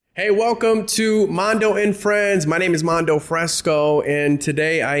Hey, welcome to Mondo and Friends. My name is Mondo Fresco, and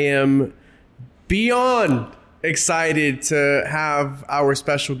today I am beyond excited to have our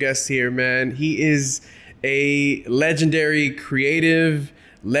special guest here, man. He is a legendary creative,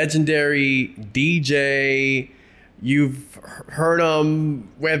 legendary DJ. You've heard him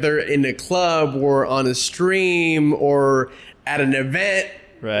whether in a club or on a stream or at an event.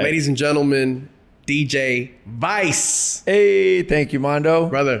 Right. Ladies and gentlemen, DJ Vice. Hey, thank you, Mondo.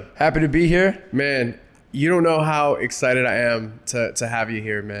 Brother. Happy to be here. Man, you don't know how excited I am to have you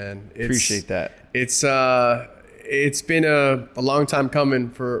here, man. Appreciate that. It's been a long time coming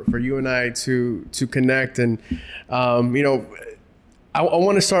for you and I to connect. And, I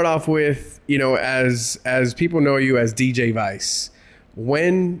want to start off with, as people know you as DJ Vice,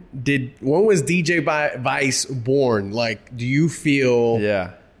 when was DJ Vice born? Like, do you feel...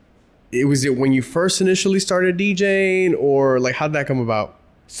 Yeah. Was it when you first initially started DJing, or like how'd that come about?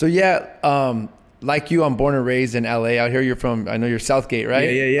 So like you, I'm born and raised in LA. Out here, I know you're Southgate, right?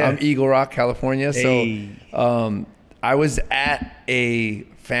 Yeah. I'm Eagle Rock, California. Hey. So I was at a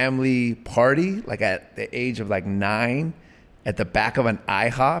family party, like at the age of like 9, at the back of an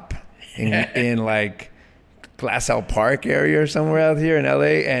IHOP in like Glassell Park area or somewhere out here in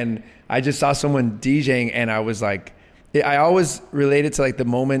LA. And I just saw someone DJing, and I was like, I always related to like the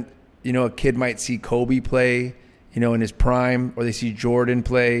moment, a kid might see Kobe play, in his prime, or they see Jordan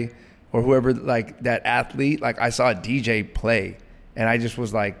play, or whoever, like that athlete. Like I saw a DJ play, and I just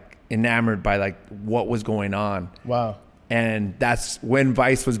was like enamored by like what was going on. Wow. And that's when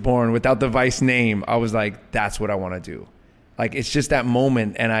Vice was born. Without the Vice name, I was like, that's what I want to do. Like it's just that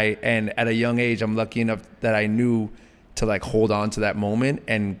moment, and at a young age, I'm lucky enough that I knew to like hold on to that moment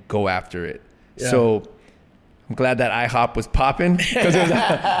and go after it. Yeah. So I'm glad that IHOP was popping, because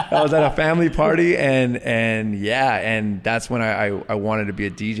I was at a family party, and that's when I wanted to be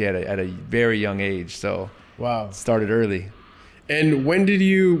a DJ at a very young age. So wow, started early. And when did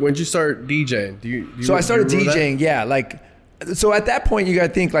you start DJing? So I started DJing. That? Yeah, like so at that point you got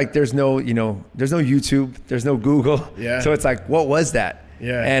to think like there's no YouTube, there's no Google. Yeah. So it's like, what was that?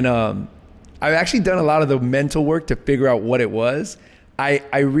 Yeah. And I've actually done a lot of the mental work to figure out what it was.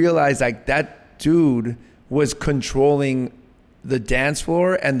 I realized like that dude was controlling the dance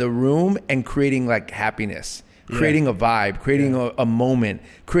floor and the room and creating like happiness, creating a vibe, creating a moment,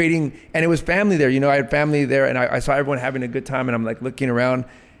 and it was family there. I had family there, and I saw everyone having a good time, and I'm like looking around,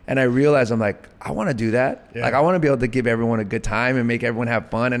 and I realized I'm like, I want to do that. Yeah. Like I want to be able to give everyone a good time and make everyone have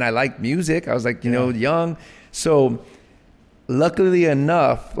fun. And I like music. I was like, young. So luckily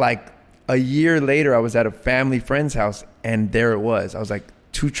enough, like a year later, I was at a family friend's house, and there it was. I was like,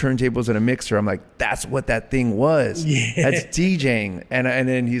 2 turntables and a mixer. I'm like, that's what that thing was. Yeah. That's DJing. And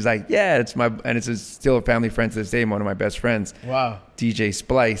then he's like, yeah, it's still a family friend to this day, one of my best friends. Wow. DJ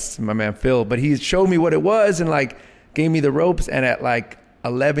Splice, my man Phil. But he showed me what it was and like gave me the ropes. And at like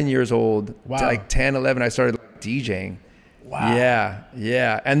 11 years old, wow, to like 10, 11, I started like, DJing. Wow.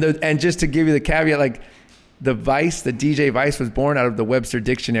 Yeah. And just to give you the caveat, like the DJ Vice was born out of the Webster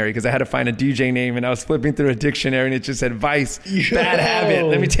Dictionary, because I had to find a DJ name, and I was flipping through a dictionary and it just said Vice, bad habit.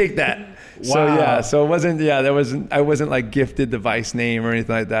 Let me take that. Wow. So I wasn't like gifted the Vice name or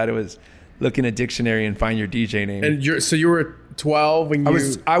anything like that. It was look in a dictionary and find your DJ name. And you were 12 when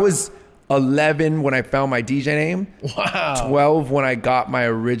I was 11 when I found my DJ name. Wow. 12 when I got my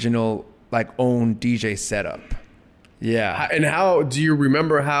original like own DJ setup. Yeah. And how do you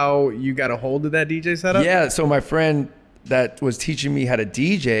remember how you got a hold of that DJ setup? Yeah. So my friend that was teaching me how to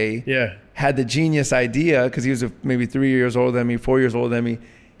DJ had the genius idea, because he was maybe 3 years older than me, 4 years older than me.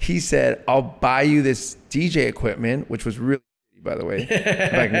 He said, I'll buy you this DJ equipment, which was really, by the way,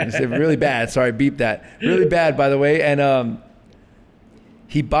 really bad. Sorry, beep that. Really bad, by the way. And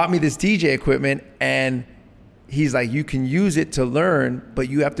he bought me this DJ equipment, and he's like, you can use it to learn, but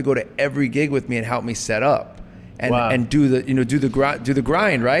you have to go to every gig with me and help me set up. And do the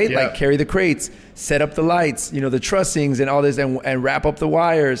grind, right? Yeah. Like carry the crates, set up the lights, the trussings and all this, and wrap up the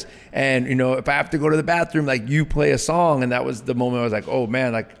wires. And if I have to go to the bathroom, like you play a song. And that was the moment I was like, oh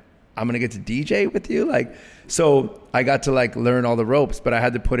man, like I'm gonna get to DJ with you. Like, so I got to like learn all the ropes, but I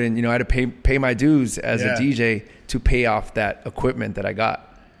had to put in, I had to pay my dues as a DJ to pay off that equipment that I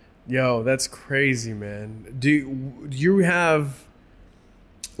got. Yo, that's crazy, man. Do you have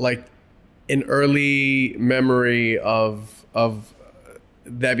like an early memory of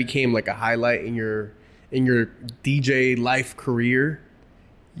that became like a highlight in your DJ life career?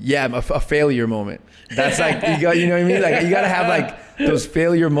 Yeah, a failure moment. That's like, you know what I mean? Like you got to have like those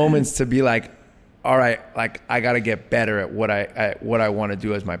failure moments to be like, all right, like I got to get better at what I want to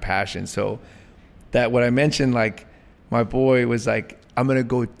do as my passion. So that what I mentioned, like my boy was like I'm going to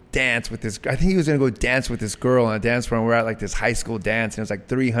go dance with this. I think he was going to go dance with this girl on a dance floor. And we're at like this high school dance and it was like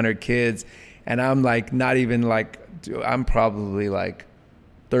 300 kids. And I'm like, not even like, I'm probably like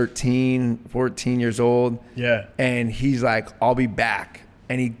 13, 14 years old. Yeah. And he's like, I'll be back.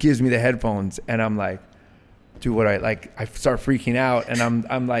 And he gives me the headphones and I'm like, dude, I start freaking out and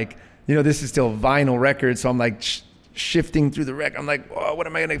I'm like, you know, this is still vinyl record. So I'm like shifting through the record. I'm like, oh, what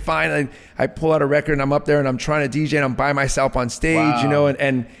am I going to find? I pull out a record and I'm up there and I'm trying to DJ and I'm by myself on stage, wow. you know,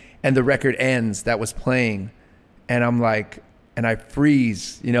 and the record ends that was playing. And I'm like, and I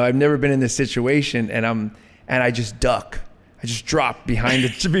freeze, you know, I've never been in this situation and I just duck. I just drop behind the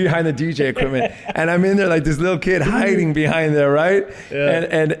DJ equipment and I'm in there like this little kid hiding behind there, right? Yeah.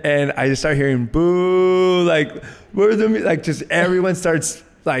 And I just start hearing boo, like where's the like just everyone starts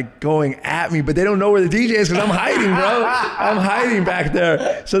like going at me, but they don't know where the DJ is because I'm hiding, bro. I'm hiding back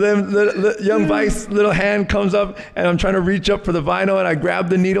there. So then the young Vice little hand comes up and I'm trying to reach up for the vinyl and I grab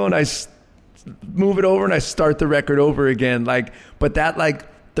the needle and I move it over and I start the record over again. Like, but that like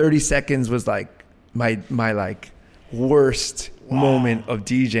 30 seconds was like my like worst moment of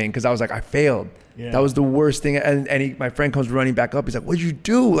DJing because I was like, I failed. Yeah. That was the worst thing. And my friend comes running back up. He's like, what'd you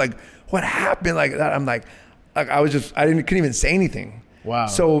do? Like, what happened? Like that. I'm like couldn't even say anything. Wow.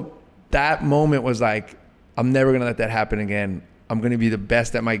 So that moment was like, I'm never going to let that happen again. I'm going to be the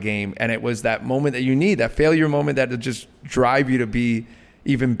best at my game. And it was that moment that you need, that failure moment that will just drive you to be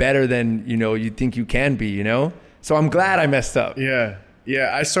even better than, you know, you think you can be, you know? So I'm glad I messed up. Yeah.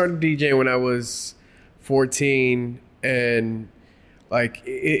 Yeah. I started DJing when I was 14 and like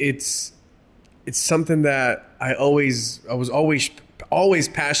it's something that I was always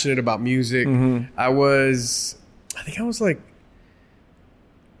passionate about music. Mm-hmm. I think I was like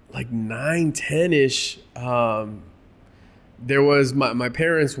 9, 10-ish. There was my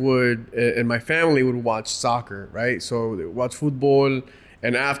parents would and my family would watch soccer, right? So they would watch football,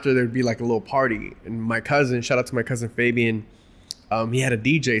 and after there'd be like a little party. And my cousin, shout out to my cousin Fabian, he had a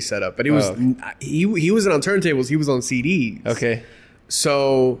DJ set up, but he wasn't on turntables. He was on CDs. Okay.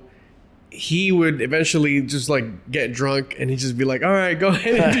 So he would eventually just like get drunk and he'd just be like, all right, go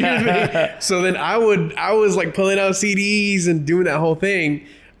ahead and do me. So then I was like pulling out CDs and doing that whole thing.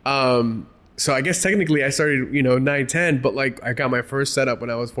 So I guess technically I started, 9, 10, but like I got my first setup when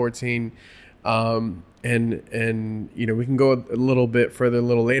I was 14. And we can go a little bit further a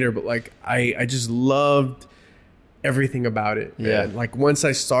little later, but like I just loved everything about it. Yeah. Man. Like once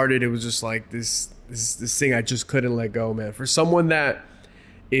I started, it was just like this thing I just couldn't let go, man. For someone that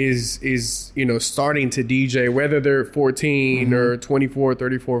is starting to DJ, whether they're 14 mm-hmm. or 24,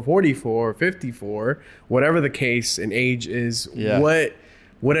 34, 44, 54, whatever the case in age is,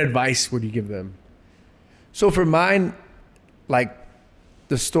 what advice would you give them? So for mine, like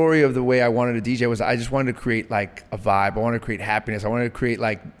the story of the way I wanted to DJ was I just wanted to create like a vibe. I wanted to create happiness. I wanted to create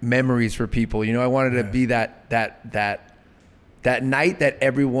like memories for people. I wanted to be that night that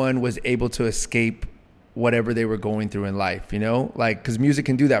everyone was able to escape whatever they were going through in life, like, cause music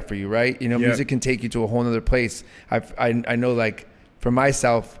can do that for you, right? Music can take you to a whole nother place. I know, like for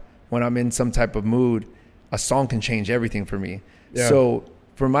myself, when I'm in some type of mood, a song can change everything for me. Yeah. So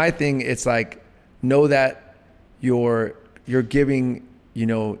for my thing, it's like, know that you're giving,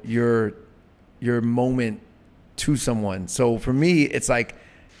 your moment to someone. So for me, it's like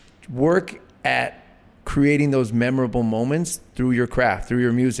work at creating those memorable moments through your craft, through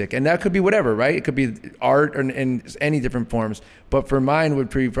your music. And that could be whatever, right? It could be art or in any different forms. But for mine would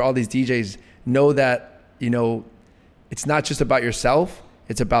be for all these DJs, know that, it's not just about yourself.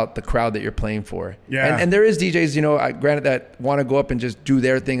 It's about the crowd that you're playing for. Yeah. And there is DJs, granted, that want to go up and just do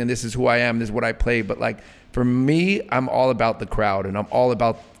their thing and this is who I am, this is what I play. But like for me, I'm all about the crowd and I'm all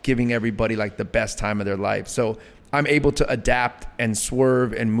about giving everybody like the best time of their life. So I'm able to adapt and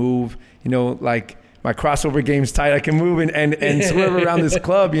swerve and move, like my crossover game's tight. I can move and swerve around this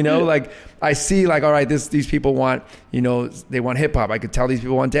club, like I see like, all right, these people want, they want hip hop. I could tell these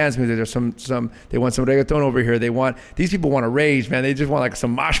people want dance music. There's some, they want some reggaeton over here. These people want to rage, man. They just want like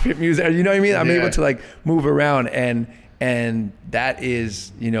some mosh pit music. You know what I mean? I'm able to like move around and that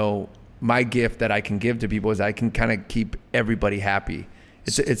is, my gift that I can give to people is I can kind of keep everybody happy.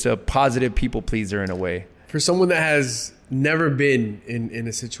 It's a positive people pleaser in a way. For someone that has never been in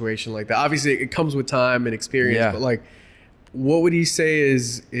a situation like that, obviously it comes with time and experience, but like, what would you say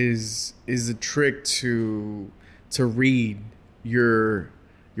is the trick to read your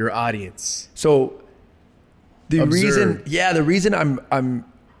audience? So the reason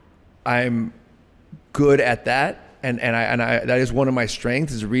I'm good at that, and I that is one of my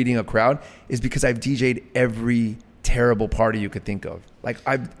strengths is reading a crowd, is because I've DJ'd every terrible party you could think of. Like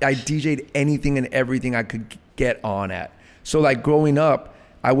I DJ'd anything and everything I could get on at. So like growing up,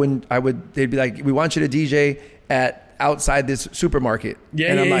 they'd be like, we want you to DJ at outside this supermarket.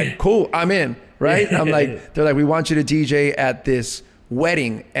 Yeah, and I'm yeah, like, yeah. cool, I'm in, right? Yeah. I'm like, they're like, we want you to DJ at this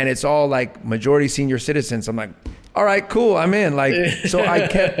wedding, and it's all like majority senior citizens. I'm like, all right, cool, I'm in. Like, so I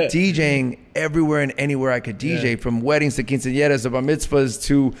kept DJing everywhere and anywhere I could DJ, from weddings to quinceañeras to bar mitzvahs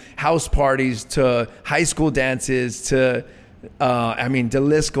to house parties to high school dances to, I mean, the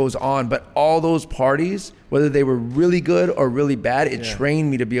list goes on. But all those parties, whether they were really good or really bad, it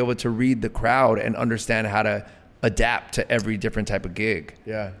trained me to be able to read the crowd and understand how to adapt to every different type of gig.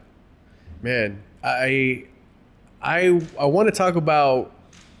 Yeah, man, I want to talk about,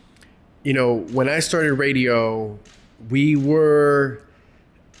 you know, when I started radio, we were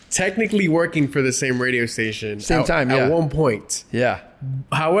technically working for the same radio station. Same time, yeah. At one point. Yeah.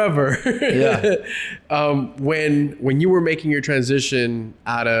 However, when you were making your transition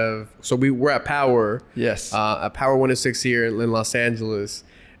out of, so we were at Power. Yes. At Power 106 here in Los Angeles.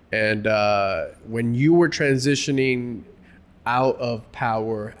 And when you were transitioning out of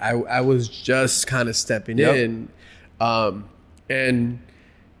Power, I was just kind of stepping in. And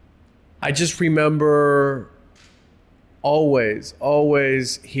I just remember always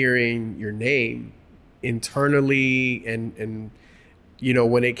hearing your name internally, and you know,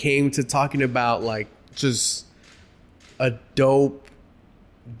 when it came to talking about like just a dope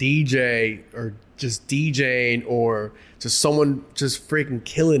DJ or just DJing or just someone just freaking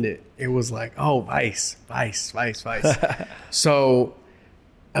killing it, it was like, oh, Vice. So,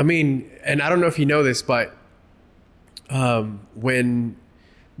 I mean, and I don't know if you know this, but when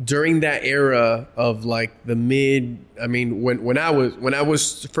during that era of like the when I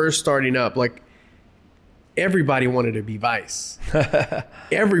was first starting up, like everybody wanted to be Vice.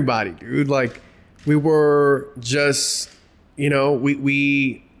 Everybody, dude. Like we were just, you know,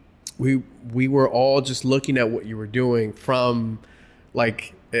 we were all just looking at what you were doing from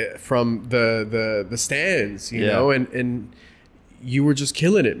from the stands, you know, and you were just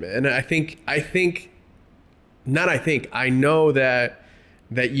killing it, man. I know that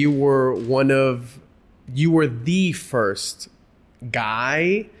you were the first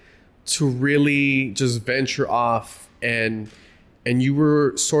guy to really just venture off, and you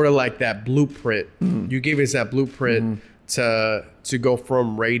were sort of like that blueprint. You gave us that blueprint to go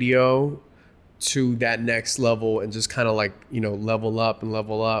from radio to that next level and just kind of like, you know, level up.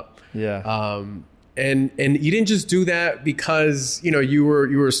 Yeah. And you didn't just do that because, you know, you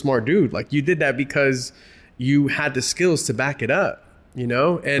were a smart dude. Like you did that because you had the skills to back it up, you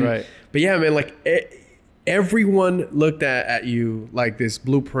know? And, right. But yeah, man, like everyone looked at you like this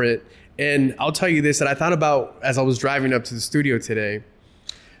blueprint. And I'll tell you this, that I thought about as I was driving up to the studio today.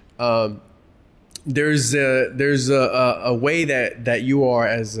 There's a way that you are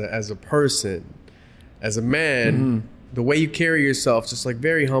as a person, as a man, the way you carry yourself, just like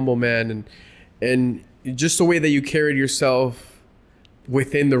very humble, man. And just the way that you carried yourself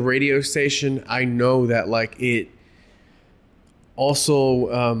within the radio station, I know that like it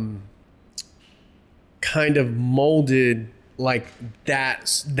also kind of molded like that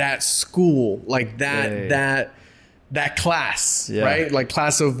school, like that class, right? Like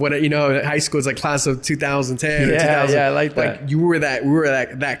class of what, you know, high school is like class of 2010 or 2000. Yeah, I like that. Like we were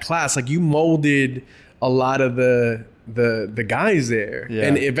that class. Like you molded a lot of the guys there. Yeah.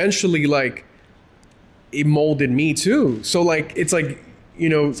 And eventually like it molded me too. So like it's like, you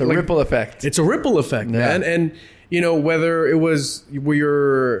know, it's a like, ripple effect. It's a ripple effect, man. And you know, whether it was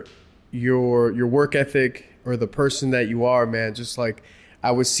your work ethic or the person that you are, man, just like I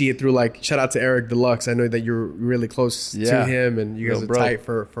would see it through, like, shout out to Eric Deluxe. I know that you're really close to him and you guys are tight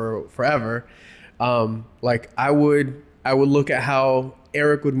for forever. Like I would look at how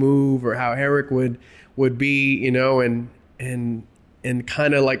Eric would move or how Eric would be, you know, and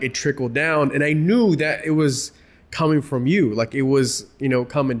kind of like it trickled down. And I knew that it was coming from you, like it was, you know,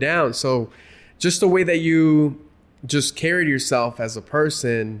 coming down. So just the way that you just carried yourself as a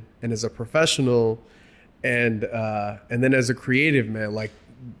person and as a professional, and then as a creative, man, like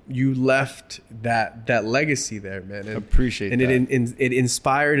you left that legacy there, man. And, appreciate and that. It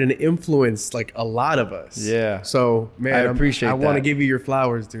inspired and influenced like a lot of us. Yeah. So man, I appreciate I that. want to give you your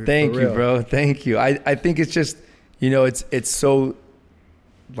flowers, dude. Thank you, bro. Thank you. I think it's just, you know, it's so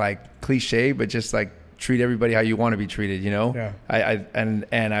like cliche, but just like treat everybody how you want to be treated, you know? Yeah.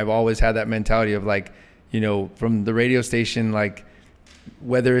 And I've always had that mentality of like, you know, from the radio station, like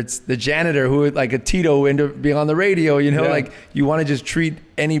whether it's the janitor who like a Tito end up being on the radio, you know, like you want to just treat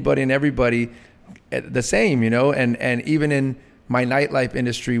anybody and everybody the same, you know? And even in my nightlife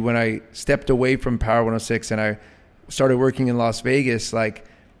industry, when I stepped away from Power 106 and I started working in Las Vegas, like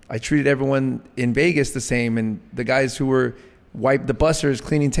I treated everyone in Vegas the same, and the guys who were the bussers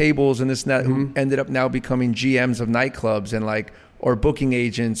cleaning tables and this and that, who ended up now becoming GMs of nightclubs and like, or booking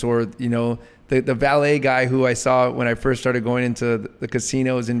agents, or, you know, the valet guy who I saw when I first started going into the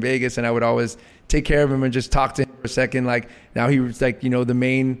casinos in Vegas, and I would always take care of him and just talk to him for a second. Like now he was like, you know, the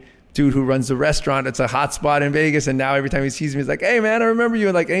main dude who runs the restaurant. It's a hot spot in Vegas. And now every time he sees me, he's like, hey man, I remember you.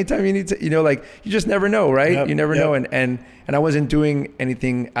 And like anytime you need to, you know, like you just never know, right? Yep, you never know. And I wasn't doing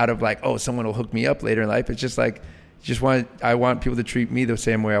anything out of like, oh, someone will hook me up later in life. It's just like, I want people to treat me the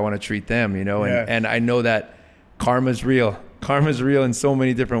same way I want to treat them, you know? And I know that karma's real. Karma's real in so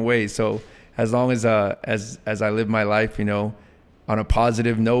many different ways. So as long as I live my life, you know, on a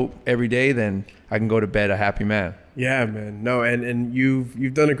positive note every day, then I can go to bed a happy man. Yeah, man. No, and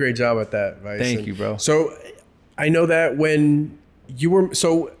you've done a great job at that, Vice. Thank you, bro. So I know that when you were,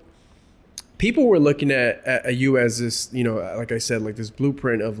 so people were looking at you as this, you know, like I said, like this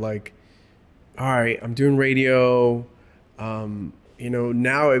blueprint of like, all right, I'm doing radio. You know,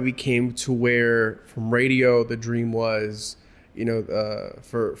 now it became to where from radio, the dream was, you know,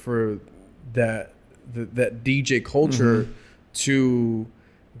 for that DJ culture to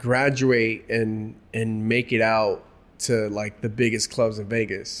graduate and make it out to like the biggest clubs in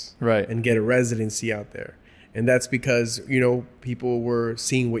Vegas, right, and get a residency out there. And that's because, you know, people were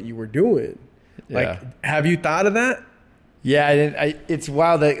seeing what you were doing. Like, have you thought of that? Yeah, it's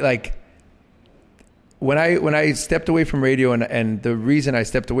wild that like when I stepped away from radio, and the reason I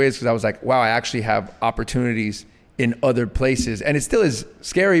stepped away is because I was like, wow, I actually have opportunities in other places. And it still is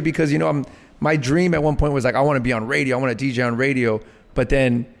scary because, you know, my dream at one point was like, I want to be on radio. I want to DJ on radio. But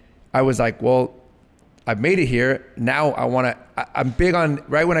then I was like, well, I've made it here. Now I'm big on,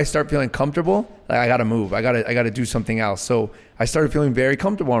 right when I start feeling comfortable, like I got to move. I got to do something else. So I started feeling very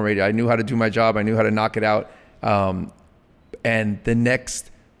comfortable on radio. I knew how to do my job. I knew how to knock it out. And the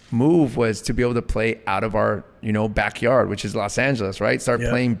next move was to be able to play out of our, you know, backyard, which is Los Angeles, right? Start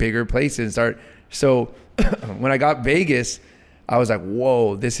playing bigger places. So when I got Vegas, I was like,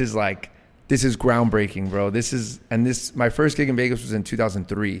 whoa, this is groundbreaking, bro. My first gig in Vegas was in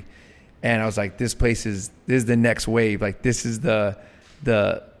 2003. And I was like, this is the next wave. Like this is the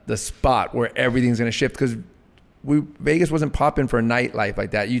spot where everything's going to shift. Cause Vegas wasn't popping for nightlife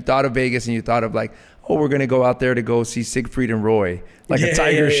like that. You thought of Vegas and you thought of like, oh, we're going to go out there to go see Siegfried and Roy, like a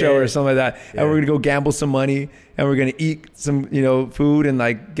Tiger show or something like that. Yeah. And we're going to go gamble some money and we're going to eat some, you know, food and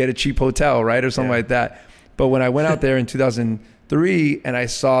like get a cheap hotel, right? Or something like that. But when I went out there in 2003 and I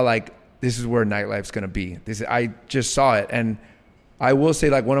saw like, this is where nightlife's going to be. I just saw it. And I will say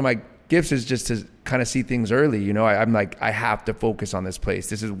like one of my gifts is just to kind of see things early. You know, I'm like, I have to focus on this place.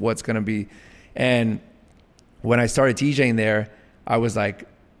 This is what's going to be. And when I started DJing there, I was like,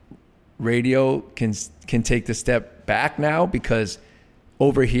 radio can take the step back now, because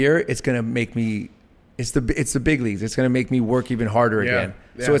over here it's going to make me, it's the big leagues. It's going to make me work even harder again.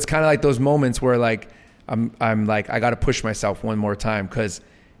 Yeah. So it's kind of like those moments where like, I'm like, I got to push myself one more time. Cause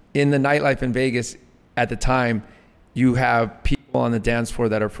in the nightlife in Vegas at the time, you have people on the dance floor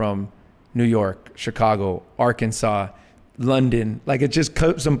that are from New York, Chicago, Arkansas, London. Like it's just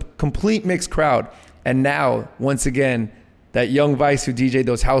some complete mixed crowd. And now, once again, that young Vice who DJ'd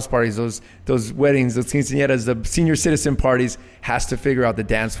those house parties, those weddings, those quinceañeras, the senior citizen parties, has to figure out the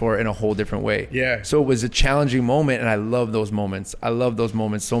dance floor in a whole different way. Yeah. So it was a challenging moment, and I love those moments. I love those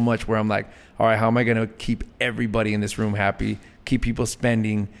moments so much where I'm like, all right, how am I going to keep everybody in this room happy, keep people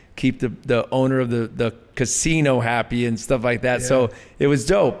spending, keep the owner of the casino happy and stuff like that. Yeah. So it was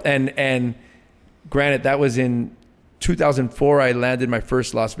dope. And granted, that was in 2004. I landed my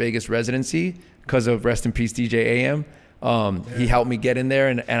first Las Vegas residency because of rest in peace DJ AM. He helped me get in there,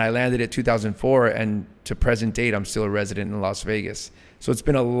 and I landed at 2004, and to present date, I'm still a resident in Las Vegas. So it's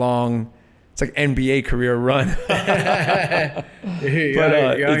been a long, it's like NBA career run. You're out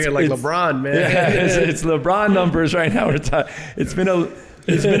here like LeBron, man. Yeah, it's LeBron numbers right now. It's been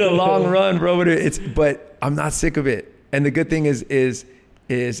a long run, bro. But I'm not sick of it. And the good thing is as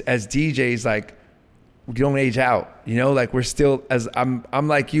DJs, like, we don't age out, you know, like we're still, as I'm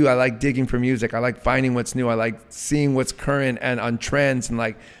like you, I like digging for music. I like finding what's new. I like seeing what's current and on trends. And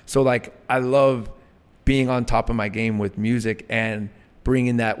like, so like, I love being on top of my game with music and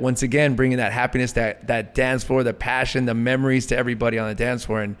bringing that happiness, that dance floor, the passion, the memories to everybody on the dance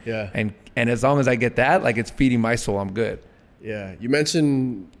floor. And as long as I get that, like it's feeding my soul, I'm good. Yeah. You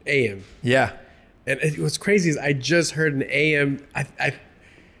mentioned AM. Yeah. And what's crazy is I just heard an AM.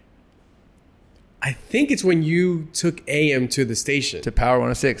 I think it's when you took AM to the station. To Power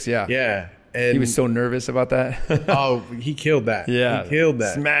 106, yeah. Yeah. And he was so nervous about that. Oh, he killed that. Yeah. He killed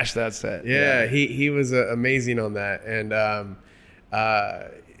that. Smashed that set. Yeah. He was amazing on that. And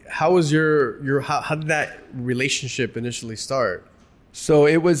how was how did that relationship initially start? So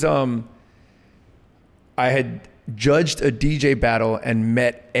it was, I had judged a DJ battle and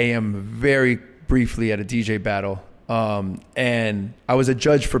met AM very briefly at a DJ battle. And I was a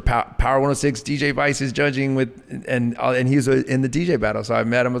judge for Power 106. DJ Vice is judging and he was in the DJ battle. So I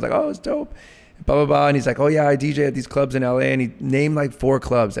met him. I was like, oh, it's dope. Blah, blah, blah. And he's like, oh yeah, I DJ at these clubs in LA. And he named like 4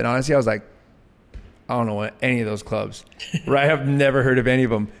 clubs. And honestly, I was like, I don't know what any of those clubs, right? I've never heard of any of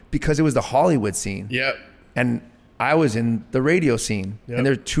them because it was the Hollywood scene. Yep. And I was in the radio scene. Yep. And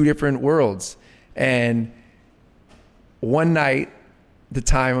they're 2 different worlds. And one night, the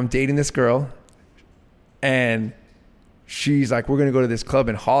time I'm dating this girl, and she's like, we're going to go to this club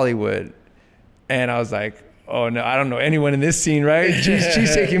in Hollywood. And I was like, oh no, I don't know anyone in this scene, right?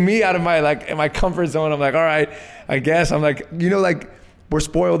 She's taking me out of my comfort zone. I'm like, all right, I guess. I'm like, like we're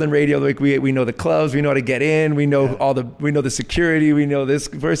spoiled in radio. Like we know the clubs, we know how to get in. We know we know the security. We know this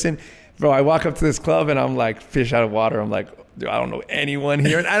person. Bro, I walk up to this club and I'm like fish out of water. I'm like, dude, I don't know anyone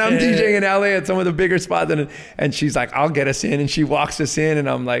here. And I'm DJing in LA at some of the bigger spots. And she's like, I'll get us in. And she walks us in and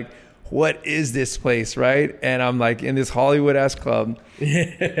I'm like, what is this place, right? And I'm like in this Hollywood-ass club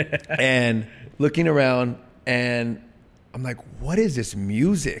and looking around and I'm like, what is this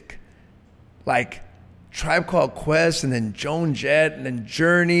music? Like Tribe Called Quest and then Joan Jett and then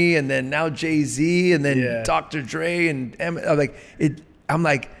Journey and then now Jay-Z and then Dr. Dre and I'm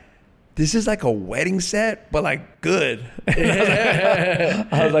like, this is like a wedding set, but like good. I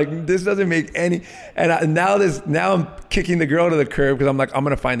was like, this doesn't make any. And now I'm kicking the girl to the curb because I'm like, I'm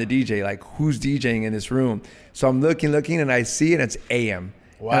gonna find the DJ. Like, who's DJing in this room? So I'm looking, and I see it. And it's AM.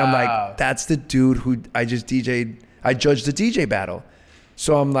 Wow. And I'm like, that's the dude who I just DJ'd. I judged the DJ battle.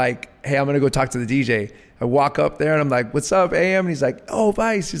 So I'm like, hey, I'm gonna go talk to the DJ. I walk up there and I'm like, what's up, AM? And he's like, oh,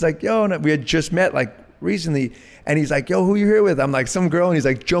 Vice. He's like, yo, and we had just met like recently. And he's like, yo, who you here with? I'm like, some girl. And he's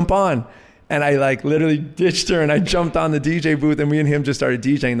like, jump on. And I like literally ditched her and I jumped on the DJ booth and me and him just started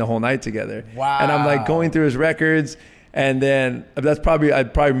DJing the whole night together. Wow. And I'm like going through his records. And then I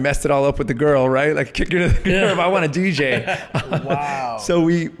probably messed it all up with the girl, right? Like kick her to the curb. I want to DJ. Wow. So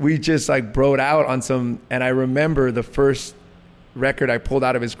we just like broed out on some, and I remember the first record I pulled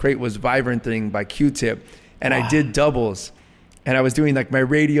out of his crate was Vibrant Thing by Q-Tip. And I did doubles. And I was doing like my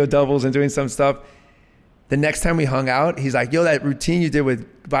radio doubles and doing some stuff. The next time we hung out, he's like, yo, that routine you did with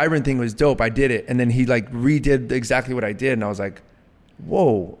Vibrant Thing was dope. I did it. And then he like redid exactly what I did. And I was like,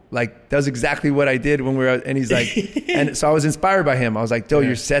 whoa, like that was exactly what I did when we were, and he's like, and so I was inspired by him. I was like, yo,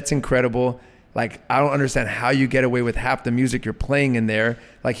 your set's incredible. Like, I don't understand how you get away with half the music you're playing in there.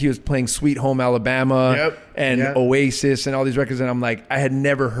 Like he was playing Sweet Home Alabama and Oasis and all these records. And I'm like, I had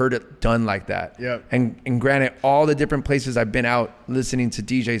never heard it done like that. Yep. And granted, all the different places I've been out listening to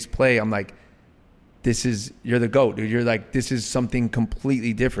DJs play, I'm like, you're the GOAT, dude. You're like, this is something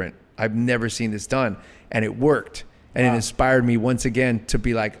completely different. I've never seen this done. And it worked. And it inspired me once again to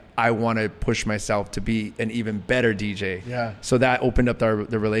be like, I want to push myself to be an even better DJ. Yeah. So that opened up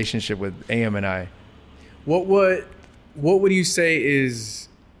the relationship with AM and I. What would you say is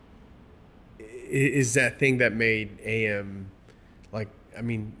that thing that made AM like, I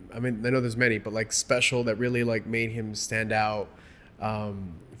mean, I know there's many, but like special that really like made him stand out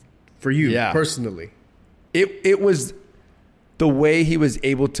for you personally? It was the way he was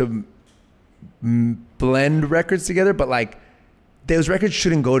able to blend records together, but like those records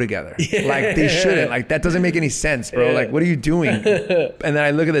shouldn't go together. Like they shouldn't. Like that doesn't make any sense, bro. Like what are you doing? And then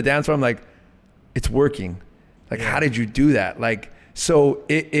I look at the dance floor, I'm like, it's working. Like how did you do that? Like so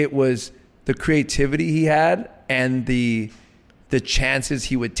it was the creativity he had and the chances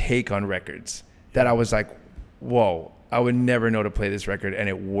he would take on records that I was like, whoa, I would never know to play this record and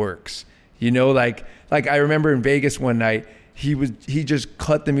it works. Like I remember in Vegas one night, he just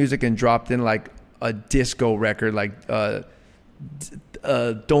cut the music and dropped in like a disco record, like Don't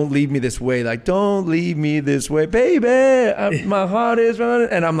Leave Me This Way, like don't leave me this way, baby, my heart is running.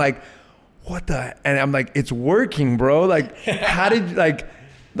 And I'm like, what the? And I'm like, it's working, bro. Like how did like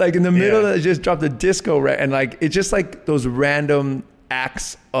in the middle of it, just dropped a disco record. And like it's just like those random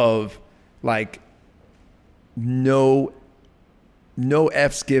acts of like no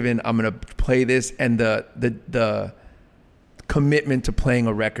F's given, I'm gonna play this, and the commitment to playing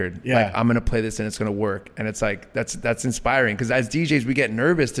a record. Like I'm gonna play this and it's gonna work. And it's like that's inspiring, because as DJs we get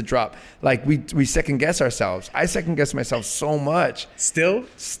nervous to drop. Like we second guess ourselves. I second guess myself so much. Still,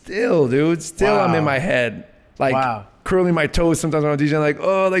 dude. I'm in my head. Like curling my toes sometimes when I'm DJing, like,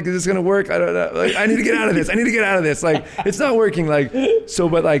 oh, like is this gonna work? I don't know. Like I need to get out of this. Like it's not working. Like so,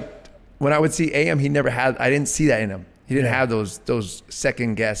 but like when I would see AM, I didn't see that in him. He didn't have those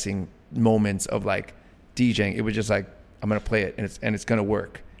second guessing moments of like DJing. It was just like, I'm gonna play it and it's gonna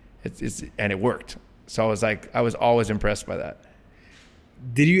work. And it worked. So I was always impressed by that.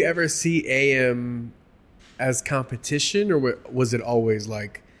 Did you ever see AM as competition, or was it always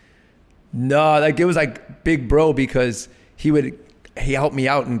like? No, like it was like big bro, because he helped me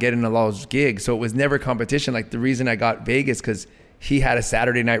out and get in a lot of those gigs. So it was never competition. Like the reason I got Vegas, because he had a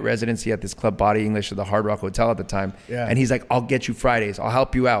Saturday night residency at this club, Body English, at the Hard Rock Hotel at the time. Yeah. And he's like, I'll get you Fridays. I'll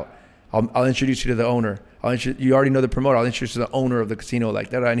help you out. I'll introduce you to the owner. You already know the promoter. I'll introduce you to the owner of the casino,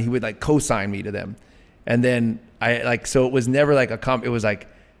 like that. And he would like co-sign me to them. And then so it was never like it was like,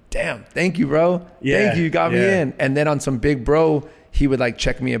 damn, thank you, bro. Yeah. Thank you. You got me in. And then on some big bro, he would like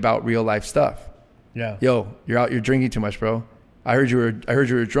check me about real life stuff. Yeah. You're drinking too much, bro. I heard you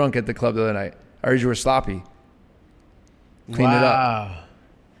were drunk at the club the other night. I heard you were sloppy. Clean it up.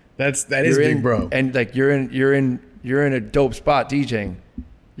 That is big, bro. And like you're in a dope spot DJing.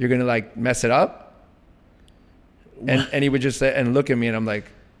 You're gonna like mess it up. And he would just say and look at me, and I'm like,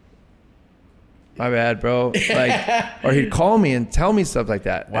 my bad, bro. Like, or he'd call me and tell me stuff like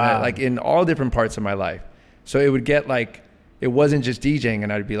that. Wow. And like in all different parts of my life. So it would get like, it wasn't just DJing,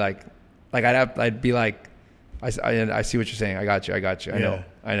 and I'd be like I'd be like, I see what you're saying. I got you.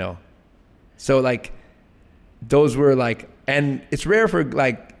 I know. So like, those were like, and it's rare for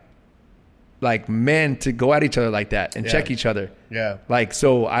like men to go at each other like that and check each other. Yeah. Like,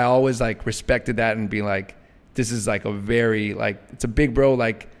 so I always like respected that and be like, this is like a very like, it's a big bro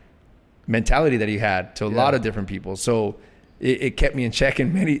like mentality that he had to a lot of different people. So it kept me in check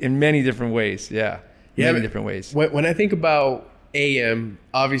in many different ways. Yeah. Many different ways. When I think about AM,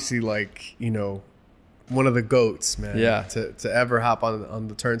 obviously like, you know, one of the GOATs, man. Yeah. To ever hop on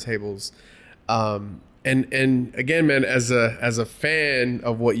the turntables. And again, man, as a fan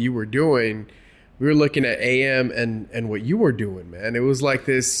of what you were doing, we were looking at AM and what you were doing, man. It was like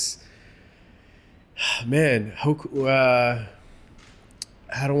this, man, I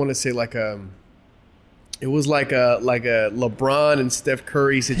don't want to say like it was like a LeBron and Steph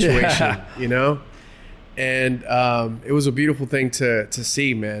Curry situation, you know? And it was a beautiful thing to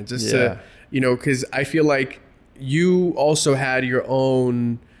see, man. Just to, you know, because I feel like you also had your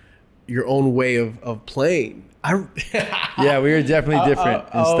own way of playing. Yeah, we were definitely different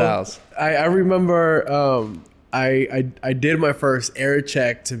in styles. I remember I did my first air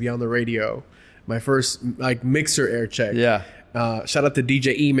check to be on the radio. My first like mixer air check. Yeah. Shout out to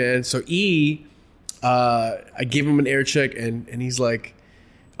DJ E, man. So E, I gave him an air check and he's like,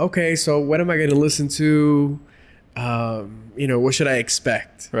 okay, so what am I going to listen to? You know, what should I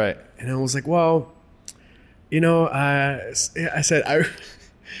expect? Right. And I was like, well, you know, I said, I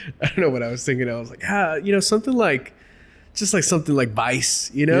don't know what I was thinking. I was like, you know, something like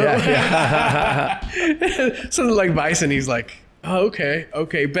Vice, you know? Yeah. Something like Vice. And he's like, oh,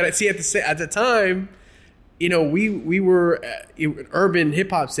 okay. But see, at the time, you know, we were an urban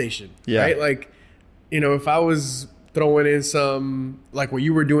hip hop station, right? Like, you know, if I was throwing in some, like what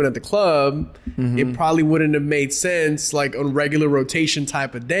you were doing at the club, it probably wouldn't have made sense, like on regular rotation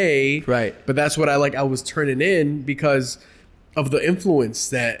type of day. Right. But that's what I was turning in because of the influence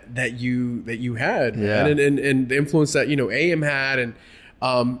that you had, yeah, and the influence that, you know, AM had. And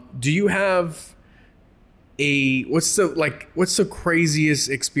do you have what's the craziest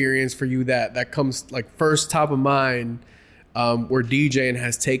experience for you that comes like first top of mind, where DJing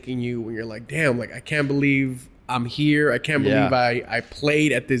has taken you when you're like, damn, like I can't believe I'm here. I can't believe I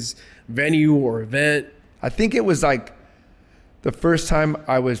played at this venue or event. I think it was like the first time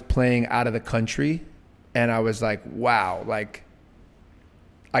I was playing out of the country, and I was like, wow, like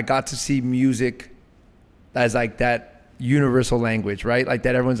I got to see music as like that universal language, right? Like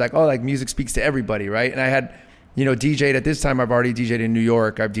that everyone's like, oh, like music speaks to everybody, right? And I had, you know, DJ'd at this time. I've already DJ'd in New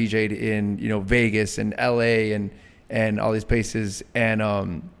York. I've DJ'd in, you know, Vegas and LA and all these places. And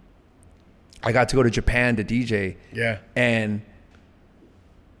I got to go to Japan to DJ. Yeah. And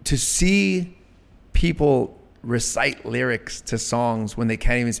to see people recite lyrics to songs when they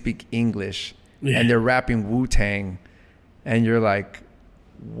can't even speak English, and they're rapping Wu-Tang, and you're like,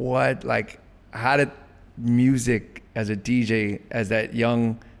 what? Like, how did music as a DJ, as that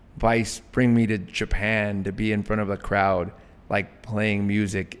young Vice, bring me to Japan to be in front of a crowd, like playing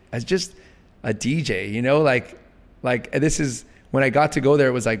music as just a DJ, you know? Like this is, when I got to go there,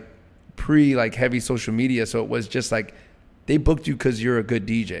 it was like pre like heavy social media. So it was just like, they booked you because you're a good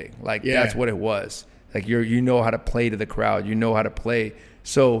DJ. Like that's what it was. Like you know how to play to the crowd. You know how to play.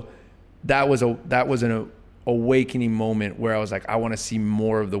 So that was an awakening moment where I was like, I want to see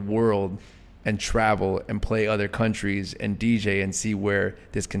more of the world and travel and play other countries and DJ and see where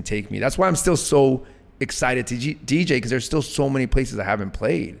this can take me. That's why I'm still so excited to DJ, because there's still so many places I haven't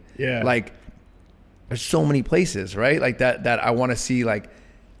played. Yeah. Like there's so many places, right? Like that I want to see. Like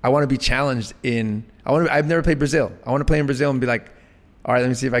I want to be challenged I've never played Brazil. I want to play in Brazil and be like, all right, let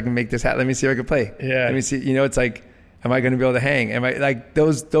me see if I can make this happen. Let me see if I can play. Yeah. Let me see, it's like, am I going to be able to hang? Am I like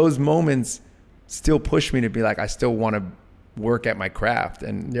those moments still push me to be like, I still want to work at my craft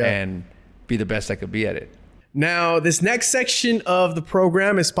and be the best I could be at it. Now, this next section of the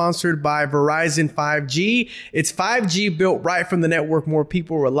program is sponsored by Verizon 5G. It's 5G built right from the network more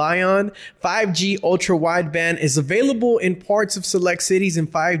people rely on. 5G ultra wideband is available in parts of select cities,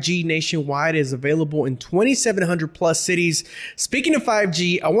 and 5G nationwide is available in 2,700 plus cities. Speaking of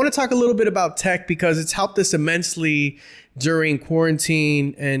 5G, I want to talk a little bit about tech because it's helped us immensely during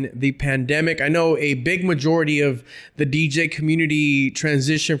quarantine and the pandemic. I know a big majority of the DJ community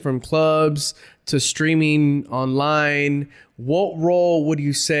transition from clubs to streaming online. What role would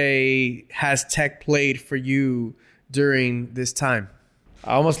you say has tech played for you during this time?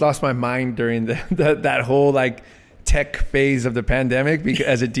 I almost lost my mind during that whole like tech phase of the pandemic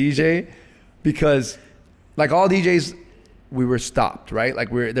as a DJ, because like all DJs, we were stopped, right? Like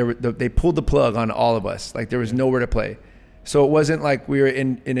they pulled the plug on all of us. Like there was nowhere to play. So it wasn't like we were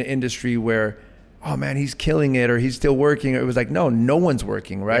in an industry where, oh man, he's killing it or he's still working. It was like, no one's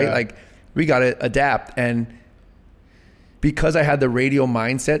working, right? Yeah. Like we got to adapt. And because I had the radio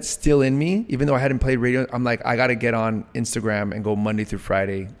mindset still in me, even though I hadn't played radio, I'm like, I got to get on Instagram and go Monday through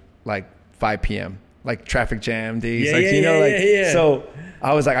Friday, like 5 p.m., like traffic jam days. So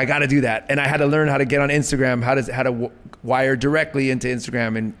I was like, I got to do that. And I had to learn how to get on Instagram, how to wire directly into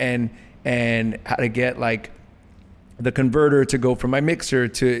Instagram and how to get like the converter to go from my mixer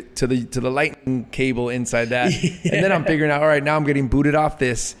to the lightning cable inside that. Yeah. And then I'm figuring out, all right, now I'm getting booted off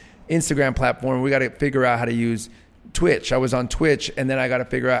this Instagram platform. We got to figure out how to use Twitch. I was on Twitch, and then I got to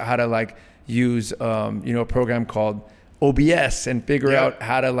figure out how to like use a program called OBS and figure out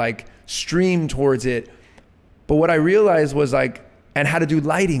how to like stream towards it. But what I realized was like, and how to do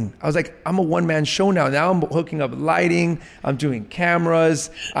lighting. I was like, I'm a one-man show now. Now I'm hooking up lighting. I'm doing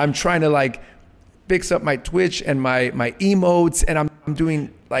cameras. I'm trying to like fix up my Twitch and my emotes, and I'm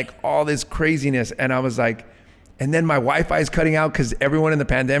doing like all this craziness. And I was like, and then my Wi-Fi is cutting out because everyone in the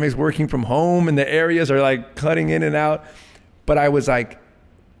pandemic is working from home and the areas are like cutting in and out. But I was like,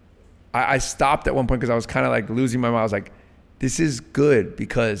 I stopped at one point because I was kind of like losing my mind. I was like, this is good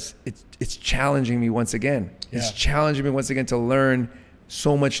because it's challenging me once again. Yeah. It's challenging me once again to learn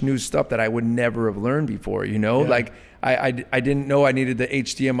so much new stuff that I would never have learned before, like I didn't know I needed the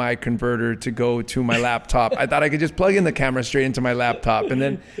HDMI converter to go to my laptop. I thought I could just plug in the camera straight into my laptop, and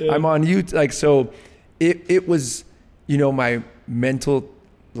then I'm on YouTube. Like, so it was, my mental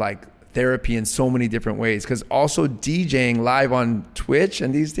like therapy in so many different ways. Cause also DJing live on Twitch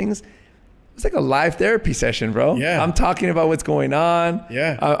and these things, it's like a live therapy session, bro. Yeah. I'm talking about what's going on.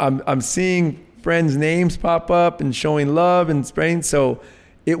 Yeah. I'm seeing friends' names pop up and showing love and spraying. So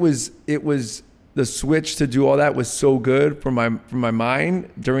it was the switch to do all that was so good for my mind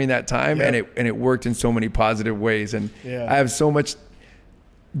during that time. Yeah. And it worked in so many positive ways. And I have so much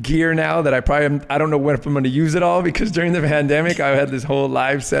gear now that I don't know when I'm going to use it all, because during the pandemic, I had this whole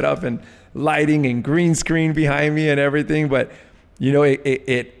live setup and lighting and green screen behind me and everything. But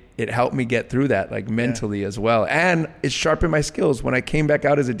it helped me get through that, like mentally as well. And it sharpened my skills. When I came back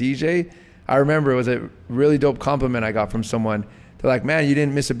out as a DJ, I remember it was a really dope compliment I got from someone. They're like, man, you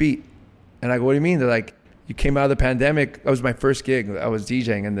didn't miss a beat. And I go, what do you mean? They're like, you came out of the pandemic. That was my first gig. I was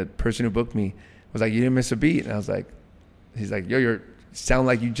DJing, and the person who booked me was like, you didn't miss a beat. And I was like, he's like, yo, you sound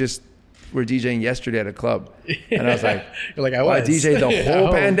like you just were DJing yesterday at a club. And I was like, you're like, I DJed the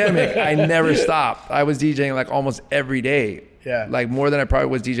whole pandemic. I never stopped. I was DJing like almost every day. Yeah. Like more than I probably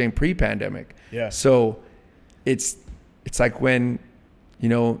was DJing pre-pandemic. Yeah. So it's like when,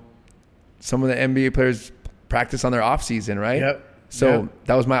 some of the NBA players practice on their off season, right? Yep. So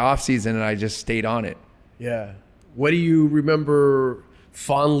that was my off season, and I just stayed on it. Yeah. What do you remember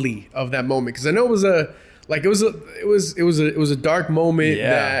fondly of that moment? Because I know it was a dark moment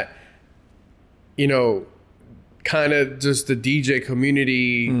that, kind of just the DJ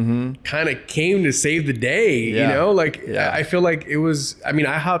community kind of came to save the day. I feel like it was. I mean,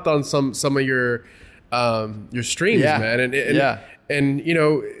 I hopped on some of your streams, man, and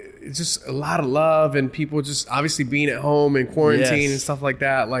it's just a lot of love and people just obviously being at home and quarantine and stuff like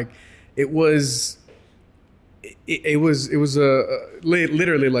that. Like it was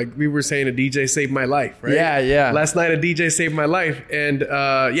literally like we were saying, a DJ saved my life, right? Yeah. Last night a DJ saved my life, and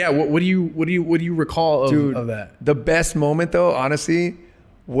what do you recall of that? The best moment though, honestly,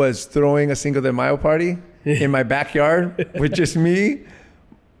 was throwing a Cinco de Mayo party in my backyard with just me,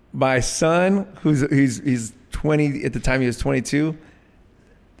 my son, he's 20 at the time. He was 22.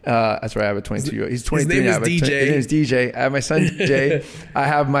 That's right. I have a 22-year-old. He's 23 name now. is but DJ. His name is DJ. I have my son DJ. I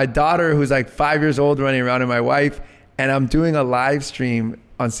have my daughter who's like 5 years old running around, and my wife. And I'm doing a live stream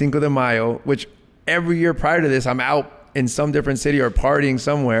on Cinco de Mayo, which every year prior to this, I'm out in some different city or partying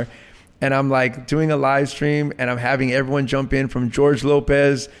somewhere. And I'm like doing a live stream, and I'm having everyone jump in, from George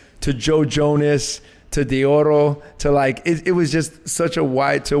Lopez to Joe Jonas to Dioro to like, it was just such a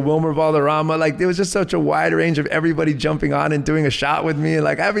wide, to Wilmer Valderrama. Like, there was just such a wide range of everybody jumping on and doing a shot with me, and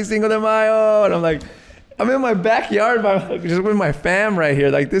like, happy Cinco de Mayo. And I'm like, I'm in my backyard just with my fam right here.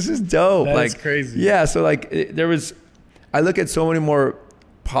 Like, this is dope. That's like crazy. Yeah. So like I look at so many more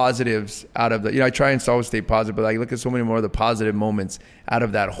positives out of the, I try and always stay positive, but I look at so many more of the positive moments out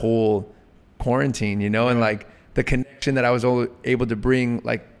of that whole quarantine, and like the connection that I was able to bring,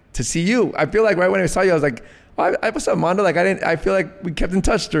 like, to see you. I feel like right when I saw you, I was like, oh, what's up, Mondo? Like, I feel like we kept in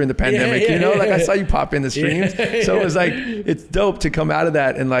touch during the pandemic, like I saw you pop in the streams. So it was like, it's dope to come out of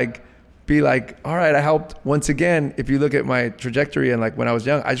that and like be like, all right, I helped once again. If you look at my trajectory and like when I was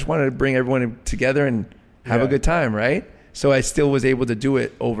young, I just wanted to bring everyone together and have a good time, right? So I still was able to do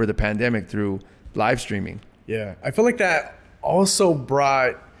it over the pandemic through live streaming. Yeah. I feel like that also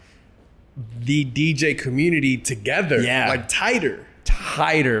brought the DJ community together. Yeah. Like tighter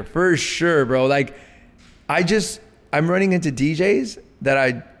For sure, bro. Like, I'm running into DJs that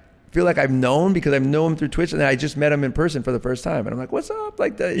I feel like I've known because I've known them through Twitch, and then I just met them in person for the first time. And I'm like, what's up?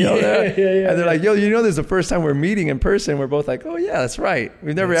 Like that, And they're like, yo, this is the first time we're meeting in person. We're both like, oh yeah, that's right.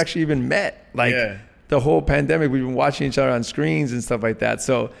 We've never actually even met. Like the whole pandemic, we've been watching each other on screens and stuff like that.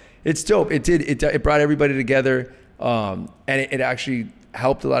 So it's dope. It brought everybody together. And it actually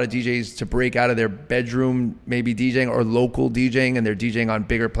helped a lot of DJs to break out of their bedroom, maybe DJing or local DJing, and they're DJing on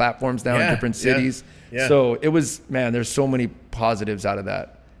bigger platforms now in different cities. Yeah. So it was, man, there's so many positives out of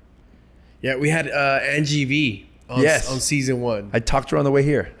that. Yeah, we had Angie V on season 1. I talked to her on the way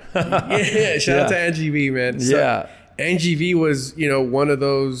here. Shout out to Angie V, man. So Angie V was, one of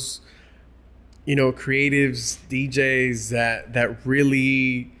those, creatives, DJs that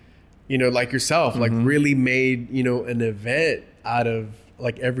really, like yourself, like really made, an event out of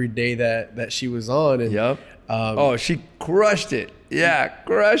like every day that she was on. And she crushed it. Yeah,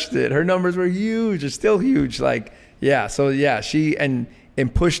 crushed it. Her numbers were huge. It's still huge. Like, she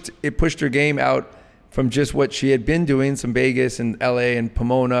pushed her game out from just what she had been doing, some Vegas and LA and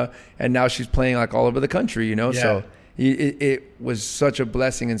Pomona, and now she's playing like all over the country, So it was such a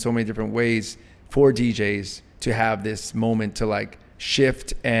blessing in so many different ways for DJs to have this moment to like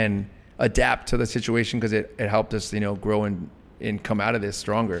shift and adapt to the situation, because it helped us, grow and come out of this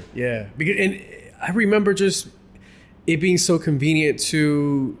stronger. Yeah. And I remember just it being so convenient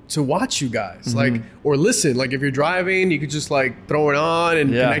to watch you guys, like, or listen, like if you're driving, you could just like throw it on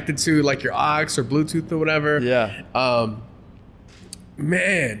and connect it to like your aux or Bluetooth or whatever. Yeah.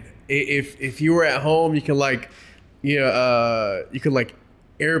 Man, if you were at home, you can like, you could like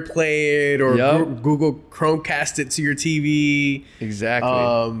AirPlay it or Google Chromecast it to your TV.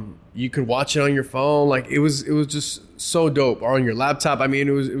 Exactly. You could watch it on your phone. Like it was just so dope, or on your laptop. I mean,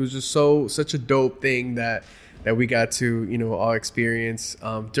 it was just such a dope thing that we got to, all experience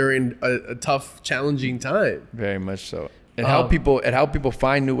during a tough, challenging time. Very much so. It helped people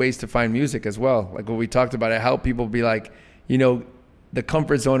find new ways to find music as well. Like what we talked about, it helped people be like, the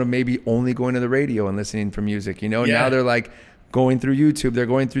comfort zone of maybe only going to the radio and listening for music. Now they're like going through YouTube, they're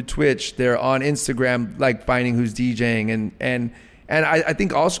going through Twitch, they're on Instagram, like finding who's DJing, and I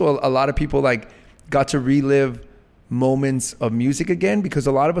think also a lot of people like got to relive moments of music again, because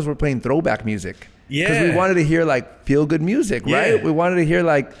a lot of us were playing throwback music. Yeah. Because we wanted to hear like feel good music, right? We wanted to hear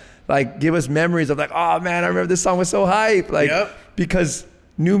like give us memories of like, oh man, I remember this song was so hype. Like, because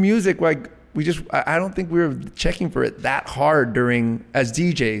new music, like I don't think we were checking for it that hard as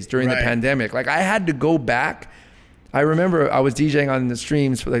DJs during the pandemic. Like I had to go back. I remember I was DJing on the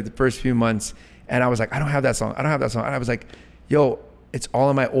streams for like the first few months, and I was like, I don't have that song. And I was like, yo, it's all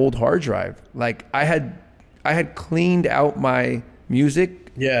on my old hard drive. Like I had cleaned out my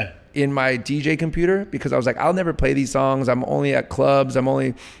music in my DJ computer, because I was like, I'll never play these songs. I'm only at clubs. I'm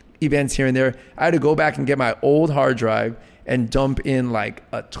only events here and there. I had to go back and get my old hard drive and dump in like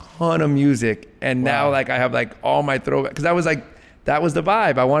a ton of music. And now like I have like all my throwback, because that was the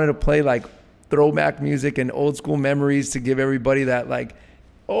vibe. I wanted to play like throwback music and old school memories to give everybody that like,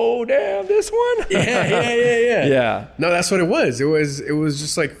 oh damn, this one. Yeah. No, that's what it was. It was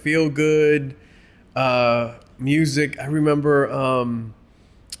just like feel good music. I remember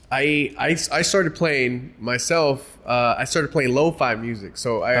I started playing myself. I started playing lo-fi music.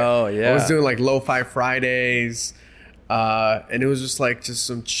 So I was doing like lo-fi Fridays, and it was just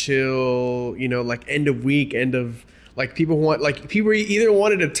some chill, like end of week, end of like people either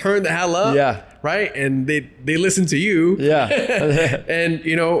wanted to turn the hell up, Yeah. right, and they listen to you, Yeah. and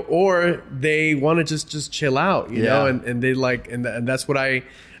or they want to just chill out, you know, Yeah. and they and that's what I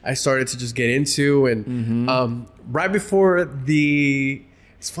started to just get into, and right before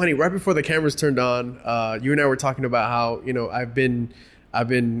it's funny, right before the cameras turned on, you and I were talking about how I've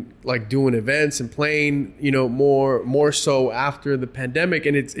been like doing events and playing, more so after the pandemic,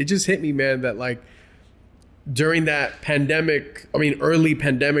 and it just hit me, man, that like during that pandemic, early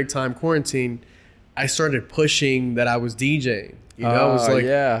pandemic time, quarantine, I started pushing that I was DJing. It was like,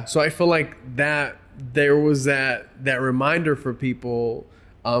 yeah. So I feel like that there was that reminder for people,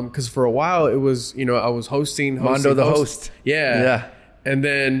 because for a while it was, I was hosting Mondo the host. Yeah. And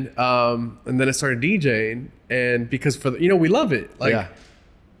then I started DJing, and because we love it, like, Yeah.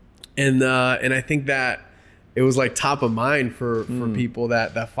 and I think that it was like top of mind for people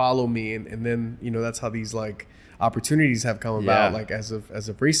that follow me, and then that's how these like opportunities have come about, like as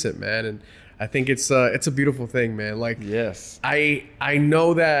of recent, man. And I think it's a beautiful thing, man. Like, Yes. I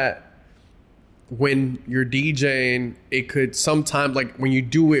know that when you're DJing, it could sometimes, like when you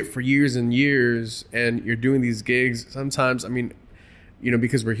do it for years and years and you're doing these gigs, sometimes,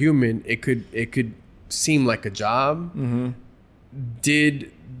 because we're human, it could seem like a job. Mm-hmm.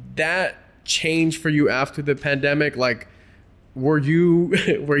 Did that change for you after the pandemic? Like, were you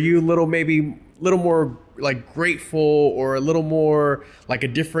a little more like grateful, or a little more like a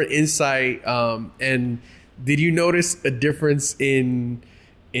different insight? And did you notice a difference in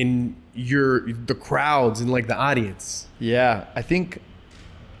the crowds and like the audience? Yeah, I think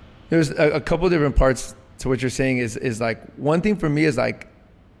there's a couple different parts to what you're saying. Is like, one thing for me is like,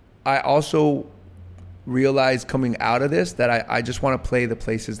 I also realized coming out of this that I just want to play the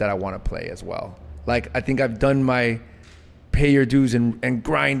places that I want to play as well. Like, I think I've done my pay your dues and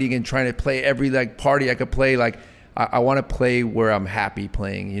grinding and trying to play every like party I could play. Like, I want to play where I'm happy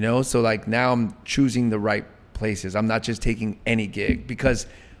playing, So like now I'm choosing the right places. I'm not just taking any gig, because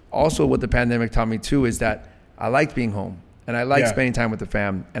also what the pandemic taught me too is that I like being home, and I like spending time with the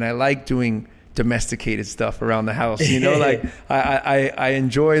fam, and I like doing domesticated stuff around the house. Like I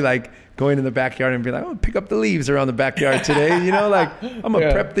enjoy like going in the backyard and be like, I'm gonna pick up the leaves around the backyard today. Like, I'm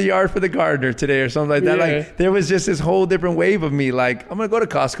gonna prep the yard for the gardener today or something like that. Like, there was just this whole different wave of me. Like, I'm gonna go to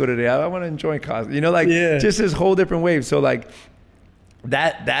Costco today. I want to enjoy Costco. Just this whole different wave. So like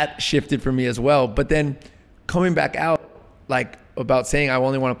that shifted for me as well. But then coming back out, like, about saying I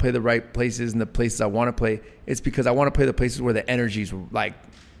only want to play the right places and the places I want to play, it's because I want to play the places where the energy's like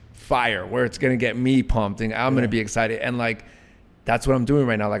fire, where it's going to get me pumped and I'm going to be excited. And like, that's what I'm doing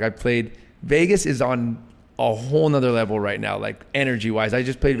right now. Like, I played Vegas is on a whole nother level right now, like energy wise. I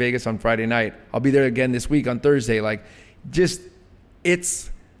just played Vegas on Friday night. I'll be there again this week on Thursday. Like, just,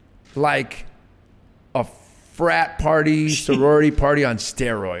 it's like a frat party, sorority party on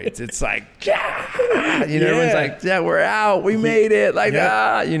steroids. It's like, everyone's like, yeah, we're out, we made it. Like,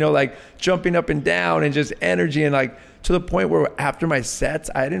 like jumping up and down and just energy. And like, to the point where after my sets,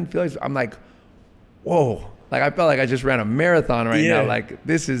 I didn't feel like, I'm like, whoa. Like, I felt like I just ran a marathon right now. Like,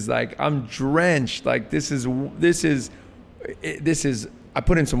 this is like, I'm drenched. Like, this is, I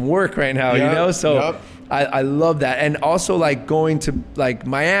put in some work right now, So I love that. And also like going to like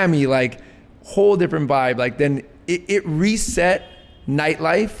Miami, like whole different vibe. Like, then it reset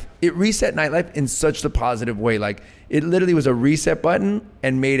nightlife. It reset nightlife in such a positive way. Like, it literally was a reset button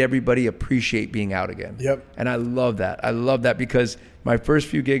and made everybody appreciate being out again. And I love that. I love that, because my first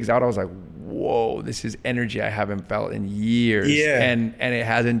few gigs out, I was like, whoa, this is energy I haven't felt in years. And it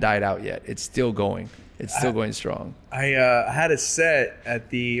hasn't died out yet. It's still going. It's still going strong. I had a set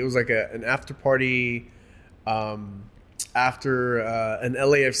at it was like an after party after an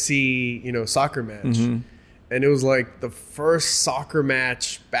LAFC, soccer match. Mm-hmm. And it was like the first soccer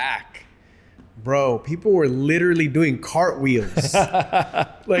match back. Bro, people were literally doing cartwheels.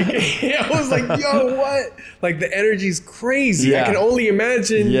 Like, I was like, yo, what? Like, the energy's crazy. I can only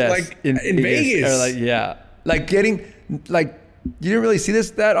imagine, like, in Vegas. Like getting, like, you didn't really see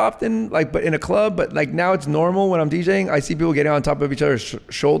this that often, like, but in a club, but like now it's normal when I'm DJing. I see people getting on top of each other's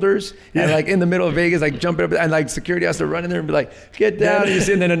shoulders and like in the middle of Vegas, like jumping up, and like security has to run in there and be like, get down.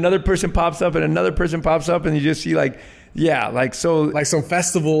 And then another person pops up and another person pops up, and you just see like, like, so like some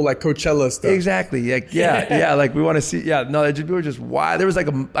festival, like Coachella stuff. Exactly. Like, like we want to see, people were just wild. There was like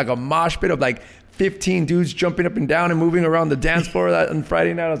a mosh pit of like 15 dudes jumping up and down and moving around the dance floor on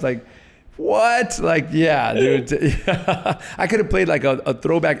Friday night. I was like, what? Like, dude. I could have played like a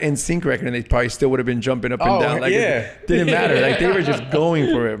throwback NSYNC record and they probably still would have been jumping up and down. Like, it didn't matter. Like, they were just going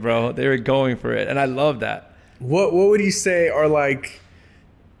for it, bro. They were going for it. And I love that. What would you say are like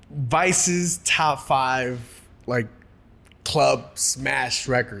Vice's top 5 like club smash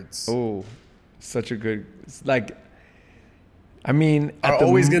records Oh, such a good, like, I mean, are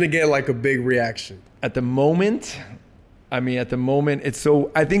always going to get like a big reaction? at the moment, it's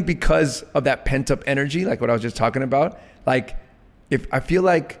so, I think because of that pent up energy, like what I was just talking about, like if I feel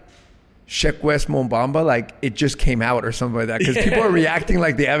like Sheck West Mombamba, like it just came out or something like that. Cause people are reacting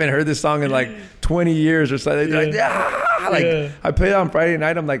like they haven't heard this song in like 20 years or something. They're like, yeah. Like I played it on Friday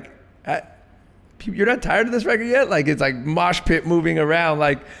night. I'm like, you're not tired of this record yet? Like it's like mosh pit moving around.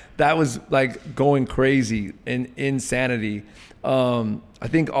 Like that was like going crazy in insanity. I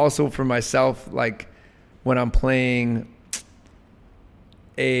think also for myself, like when I'm playing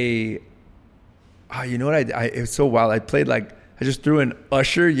you know what it was so wild. I played like, I just threw an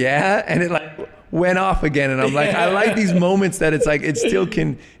Usher, and it like went off again. And I'm like, I like these moments that it's like, it still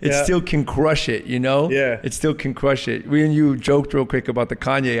can crush it, you know? Yeah. It still can crush it. We and you joked real quick about the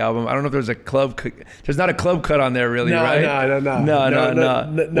Kanye album. I don't know if there's there's not a club cut on there really, right? No,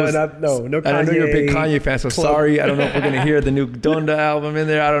 Kanye. I know you're a big Kanye fan, so sorry. I don't know if we're going to hear the new Donda album in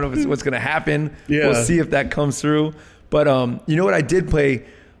there. I don't know if it's what's going to happen. Yeah. We'll see if that comes through. But you know what I did play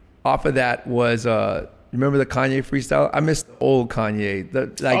off of that was, remember the Kanye freestyle? I missed the old Kanye.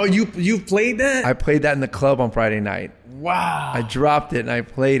 You played that? I played that in the club on Friday night. Wow. I dropped it and I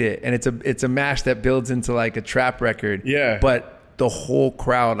played it, and it's a mash that builds into like a trap record. Yeah. But the whole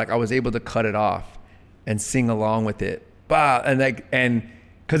crowd, like I was able to cut it off and sing along with it. Bah, and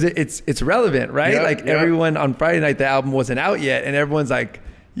because it's relevant, right? Everyone on Friday night, the album wasn't out yet, and everyone's like,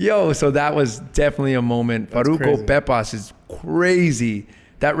 "Yo!" So that was definitely a moment. That's Farruko crazy. Pepas is crazy.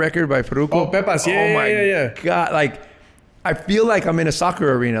 That record by Farruko. Oh, Pepas, yeah. God, like I feel like I'm in a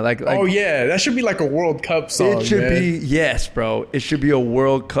soccer arena. Like Oh yeah, that should be like a World Cup song. it should be, yes, bro. It should be a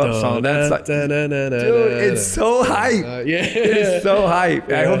World Cup song. That's like, dude, it's so hype. Yeah, It's so hype.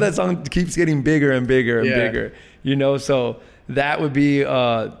 I Yeah. hope that song keeps getting bigger and bigger and Yeah. bigger. You know, so that would be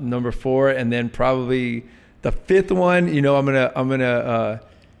number 4, and then probably the 5th one. You know, I'm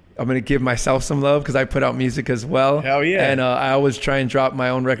gonna give myself some love because I put out music as well. Hell yeah. And I always try and drop my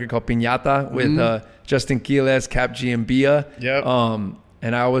own record called Piñata with Justin Quiles, Cap G, and Bia. Yep.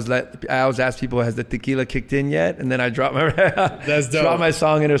 And I always ask people, has the tequila kicked in yet? And then I drop my That's dope. drop my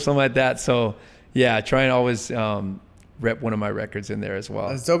song in or something like that. So yeah, I try and always rep one of my records in there as well.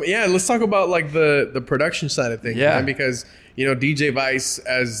 That's dope. Yeah, let's talk about like the production side of things. Yeah. Man, because you know DJ Vice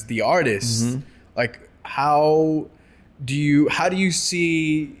as the artist, like how do you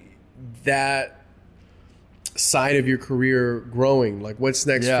see that side of your career growing? Like what's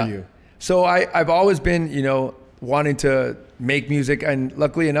next for you? So I've always been, you know, wanting to make music, and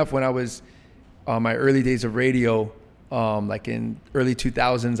luckily enough, when I was my early days of radio, like in early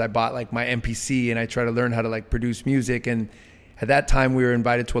 2000s, I bought like my MPC and I tried to learn how to like produce music. And at that time we were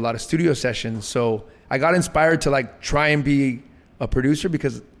invited to a lot of studio sessions. So I got inspired to like try and be a producer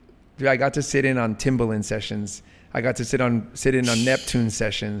because dude, I got to sit in on Timbaland sessions. I got to sit in on Neptune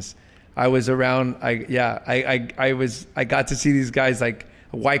sessions. I was around, I got to see these guys like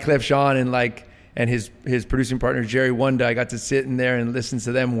Wyclef Jean and his producing partner Jerry Wanda. I got to sit in there and listen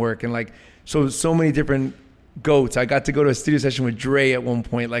to them work, and like so many different goats. I got to go to a studio session with Dre at one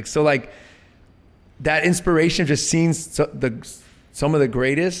point. Like so, like that inspiration of just seeing some of the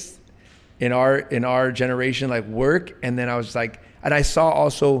greatest in our generation like work, and then I was like, and I saw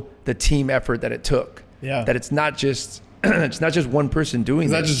also the team effort that it took. Yeah, that it's not just one person doing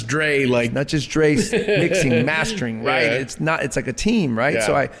it's this. not just Dre, like not just Dre mixing, mastering, right? Yeah. It's like a team, right? Yeah.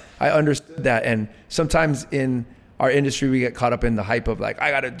 So I understood that. And sometimes in our industry, we get caught up in the hype of like, I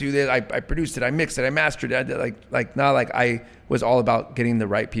got to do this. I produced it. I mixed it. I mastered it. I did I was all about getting the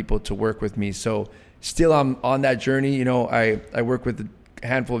right people to work with me. So still I'm on that journey. You know, I work with a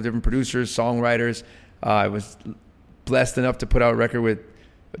handful of different producers, songwriters. I was blessed enough to put out a record with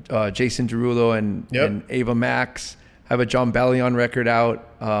Jason Derulo and Ava Max. I have a John Bellion record out.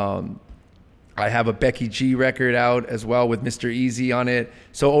 I have a Becky G record out as well with Mr. Easy on it.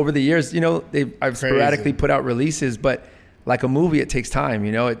 So over the years, you know, I've sporadically put out releases, but like a movie, it takes time.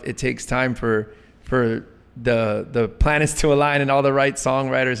 You know, it takes time for the planets to align and all the right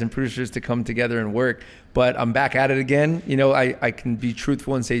songwriters and producers to come together and work. But I'm back at it again. You know, I can be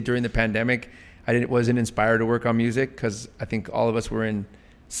truthful and say during the pandemic, I wasn't inspired to work on music because I think all of us were in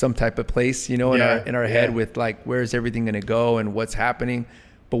some type of place, you know, in our head with like, where's everything going to go and what's happening.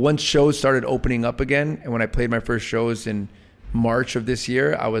 But once shows started opening up again, and when I played my first shows in March of this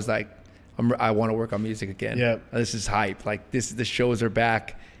year, I was like, I want to work on music again. Yeah, this is hype. Like the shows are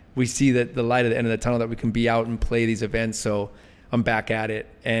back. We see that the light at the end of the tunnel, that we can be out and play these events. So I'm back at it,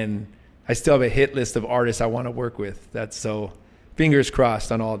 and I still have a hit list of artists I want to work with. That's so Fingers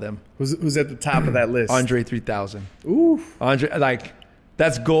crossed on all of them. Who's at the top of that list? Andre 3000. Ooh. Andre, like,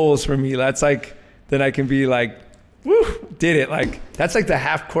 that's goals for me. That's like, then I can be like, woo, did it. Like, that's like the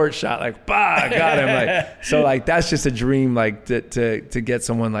half court shot. Like, bah, got him. Like, so like, that's just a dream, like to get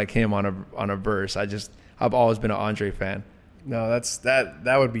someone like him on a verse. I've always been an Andre fan. No,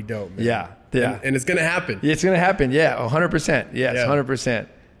 that would be dope, man. Yeah. And it's gonna happen. It's gonna happen. Yeah, 100%. Yes, Yeah. 100%.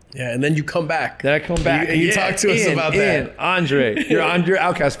 Yeah, and then you come back. Then I come back. And you talk to us about that. Andre. You're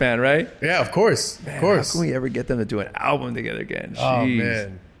Outkast fan, right? Yeah, of course. Man, of course. How can we ever get them to do an album together again? Oh Jeez.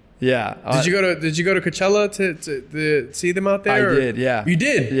 man. Yeah. Did you go to Coachella to see them out there? I did, yeah. You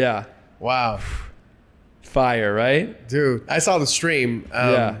did? Yeah. Wow. Fire, right? Dude, I saw the stream.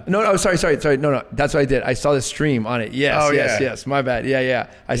 Yeah. No, sorry. No. That's what I did. I saw the stream on it. Yes, Oh, yes, yeah. yes. My bad. Yeah.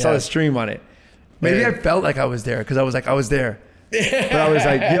 I saw Yeah. the stream on it. Maybe Man. I felt like I was there because I was there. But I was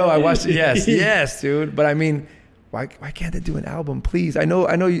like, yo, I watched it. Yes, dude. But I mean, why can't they do an album, please? I know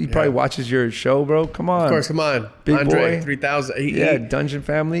you probably watches your show, bro. Come on. Of course, come on. Big Andre boy. 3000. Dungeon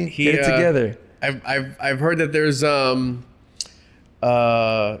Family. Get it together. I've heard that there's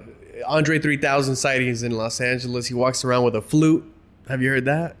Andre 3000 sightings in Los Angeles. He walks around with a flute. Have you heard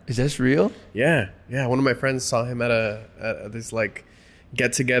that? Is this real? Yeah. One of my friends saw him at this like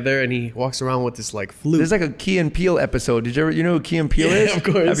get together, and he walks around with this like flute. There's like a Key and Peele episode. Did you ever, know who Key and Peele is? Of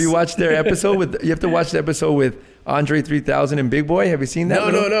course. Have you watched their episode you have to watch the episode with Andre 3000 and Big Boy. Have you seen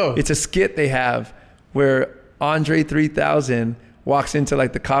that? No. It's a skit they have where Andre 3000 walks into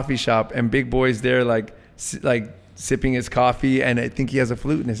like the coffee shop and Big Boy's there like sipping his coffee, and I think he has a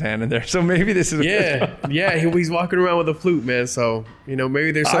flute in his hand in there. So maybe this is he's walking around with a flute, man. So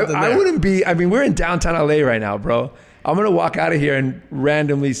maybe there's something there. I wouldn't be. I mean, we're in downtown LA right now, bro. I'm gonna walk out of here and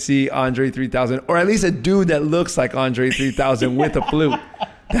randomly see Andre 3000, or at least a dude that looks like Andre 3000 with a flute.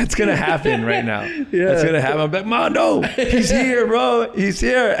 That's gonna happen right now. Yeah. That's gonna happen. I'm like, Mondo, he's here, bro. He's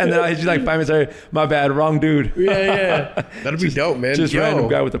here. And then I just like 5 minutes later, my bad, wrong dude. Yeah. That'd be dope, man. Just random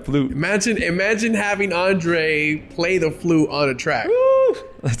guy with a flute. Imagine having Andre play the flute on a track. Woo!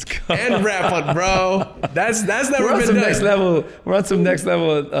 Let's go. And rap on, bro. That's never We're on been some done. next level. We're on some next level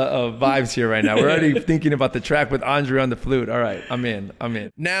of vibes here right now. We're already thinking about the track with Andre on the flute. All right, I'm in.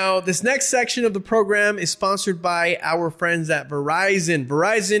 Now, this next section of the program is sponsored by our friends at Verizon.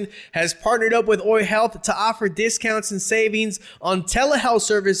 Verizon has partnered up with Oi Health to offer discounts and savings on telehealth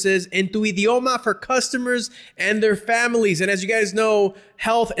services in tu idioma for customers and their families. And as you guys know,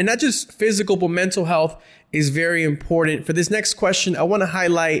 health, and not just physical, but mental health, is very important. For this next question, I want to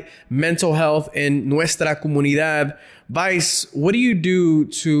highlight mental health in nuestra comunidad. Vice, what do you do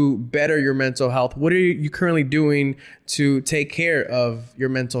to better your mental health? What are you currently doing to take care of your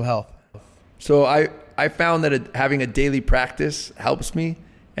mental health? So I found that having a daily practice helps me,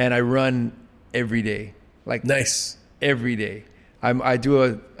 and I run every day. Like Nice. every day. I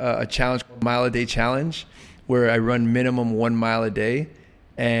do a challenge called Mile a Day Challenge, where I run minimum 1 mile a day,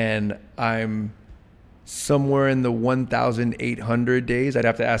 and I'm somewhere in the 1,800 days. I'd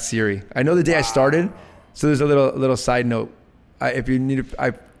have to ask Siri. I know the day I started. So there's a little side note. I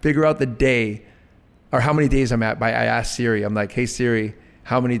figure out the day or how many days I'm at I ask Siri. I'm like, hey Siri,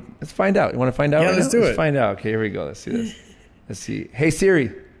 how many? Let's find out. You want to find out? Yeah, right let's now? do Let's it. find out. Okay, here we go. Let's see this. Let's see. Hey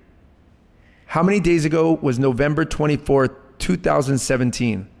Siri, how many days ago was November 24th,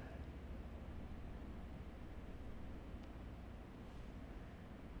 2017?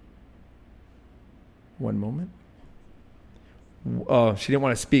 One moment. Oh, she didn't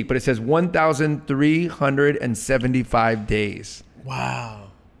want to speak, but it says 1,375 days.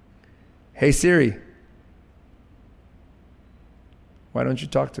 Wow. Hey Siri, why don't you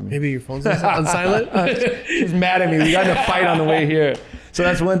talk to me? Maybe your phone's on silent? She's mad at me. We got in a fight on the way here. So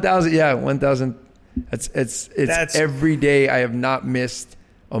that's 1,000. Yeah, 1,000. It's every day. I have not missed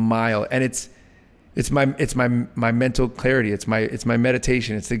a mile, and it's my mental clarity. It's my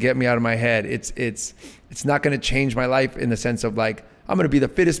meditation. It's to get me out of my head. It's not going to change my life in the sense of like I'm going to be the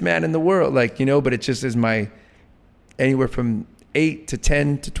fittest man in the world, but it just is my anywhere from 8 to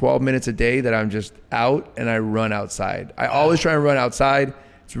 10 to 12 minutes a day that I'm just out and I run outside. I always try and run outside.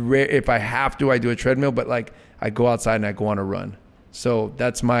 It's rare if I have to, I do a treadmill, but like I go outside and I go on a run. So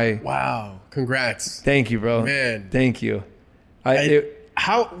that's my Wow. Congrats. Thank you, bro. Man. Thank you. How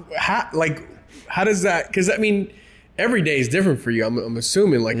does that, because I mean, every day is different for you. I'm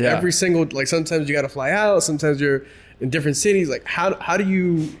assuming Yeah. every single, sometimes you got to fly out, sometimes you're in different cities. Like how do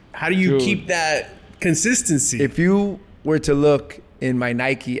you Dude. keep that consistency? If you were to look in my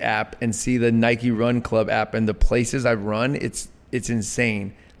Nike app and see the Nike Run Club app and the places I've run, it's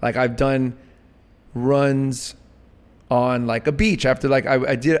insane. Like I've done runs on like a beach after I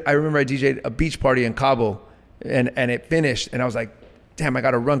remember I DJ'd a beach party in Cabo and it finished, and I was like, damn, I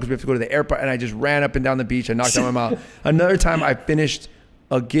got to run because we have to go to the airport. And I just ran up and down the beach. I knocked out my mile. Another time I finished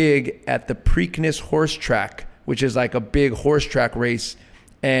a gig at the Preakness Horse Track, which is like a big horse track race.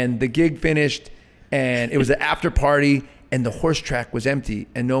 And the gig finished and it was an after party and the horse track was empty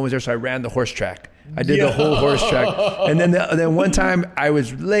and no one was there. So I ran the horse track. I did the whole horse track. And then one time I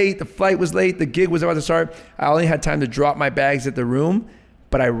was late. The flight was late. The gig was about to start. I only had time to drop my bags at the room,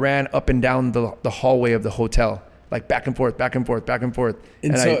 but I ran up and down the hallway of the hotel. Like back and forth, back and forth, back and forth.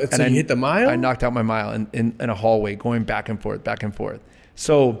 And so you hit the mile? I knocked out my mile in a hallway going back and forth, back and forth.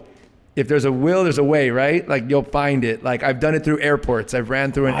 So if there's a will, there's a way, right? Like you'll find it. Like I've done it through airports. I've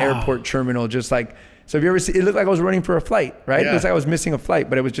ran through an airport terminal just like, so have you ever seen, it looked like I was running for a flight, right? Yeah. It looked like I was missing a flight,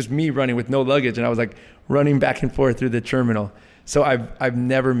 but it was just me running with no luggage. And I was like running back and forth through the terminal. So I've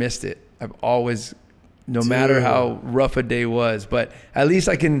never missed it. I've always, no matter how rough a day was, but at least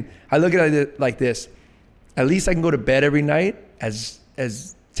I look at it like this. At least I can go to bed every night. As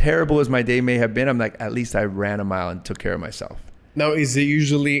terrible as my day may have been, I'm like, at least I ran a mile and took care of myself. Now, is it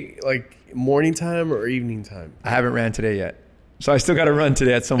usually like morning time or evening time? I haven't ran today yet. So I still got to run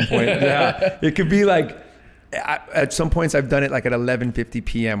today at some point. Yeah. It could be like, at some points I've done it like at 11:50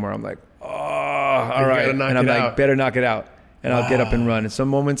 p.m. where I'm like, oh, all right. And I'm like, better knock it out. And I'll get up and run. And some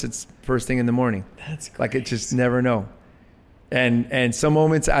moments it's first thing in the morning. That's crazy. Like it just never know. And some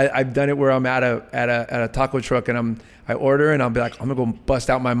moments I've done it where I'm at a taco truck and I order and I'll be like, I'm gonna go bust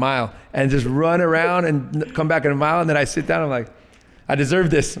out my mile and just run around and come back in a mile, and then I sit down. I'm like, I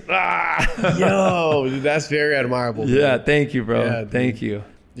deserve this. Yo, dude, that's very admirable. Man. Yeah, thank you, bro. Yeah, thank you.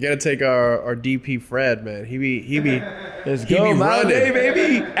 You gotta take our DP Fred, man. He be Let's go, Mile a Day,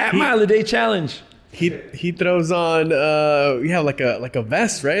 baby. At Mile a Day challenge. He throws on you have like a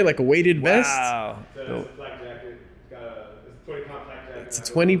vest, right? Like a weighted vest. Wow. It's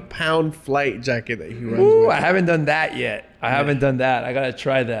a 20-pound flight jacket that he runs Ooh, with. I haven't done that yet. I haven't done that. I gotta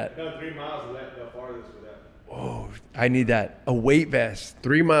try that. No, 3 miles is the farthest with that. Oh, I need that. A weight vest.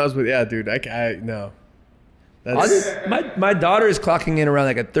 3 miles with dude. I no. That's My daughter is clocking in around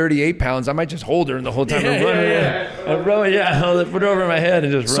like at 38 pounds. I might just hold her the whole time. I'll put her over my head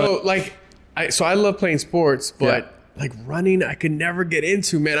and just run. so like I love playing sports, but like running, I could never get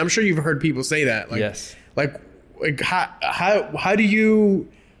into. Man, I'm sure you've heard people say that. Like, yes. Like how do you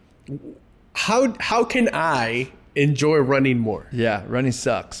how can I enjoy running more? Yeah, running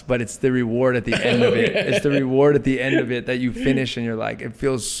sucks, but it's the reward at the end of it. It's the reward at the end of it that you finish and you're like, it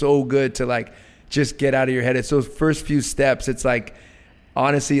feels so good to like just get out of your head. It's those first few steps. It's like,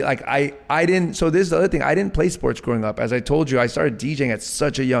 honestly, like I didn't, so this is the other thing. I didn't play sports growing up. As I told you, I started DJing at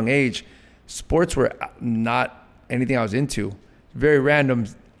such a young age. Sports were not anything I was into. Very random.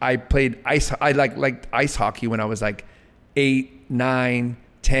 I played I liked ice hockey when I was like 8, 9,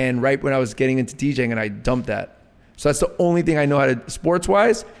 10, right when I was getting into DJing, and I dumped that. So that's the only thing I know how to,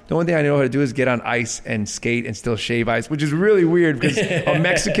 sports-wise, the only thing I know how to do is get on ice and skate and still shave ice, which is really weird because a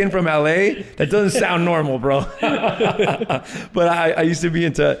Mexican from LA, that doesn't sound normal, bro. But I used to be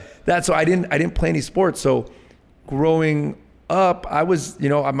into that, so I didn't play any sports. So growing up, I was,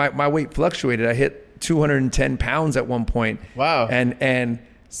 my weight fluctuated. I hit 210 pounds at one point. Wow. And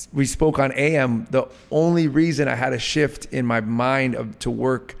we spoke on AM. The only reason I had a shift in my mind to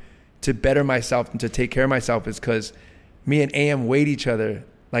work to better myself and to take care of myself is because me and AM weighed each other.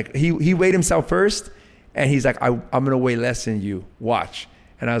 Like he weighed himself first, and he's like, I'm gonna weigh less than you. Watch.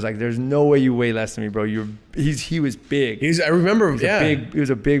 And I was like, there's no way you weigh less than me, bro. He was big. I remember. He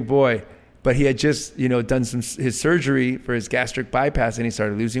was a big boy, but he had just done his surgery for his gastric bypass, and he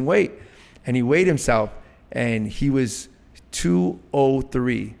started losing weight. And he weighed himself, and he was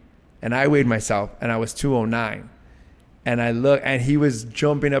 203, and I weighed myself, and I was 209. And I look, and he was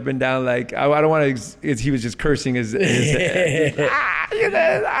jumping up and down like, I don't want to, he was just cursing his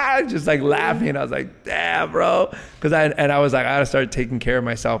just like laughing. And I was like, damn, bro. I was like, I gotta start taking care of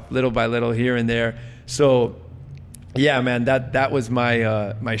myself little by little here and there. So yeah, man, that was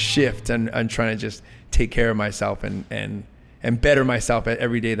my shift and trying to just take care of myself and better myself at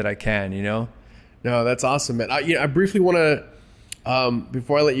every day that I can, No, that's awesome, man. I briefly want to,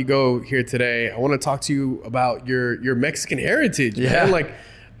 before I let you go here today, I want to talk to you about your Mexican heritage. Yeah. Man. Like,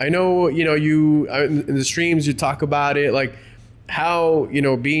 I know, you in the streams, you talk about it, like how,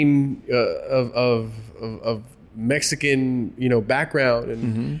 being of Mexican, background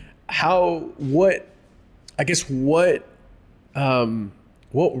and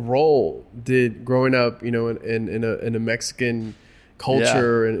what role did growing up, in a Mexican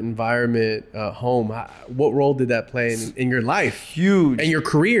culture and environment, home, what role did that play in your life? Huge. And your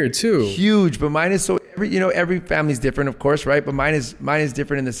career too. Huge. But mine is so every family's different, of course, right? But mine is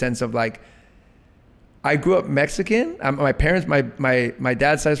different in the sense of like, I grew up Mexican. My parents, my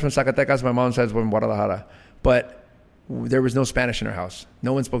dad's side is from Zacatecas, my mom's side is from Guadalajara. But there was no Spanish in our house.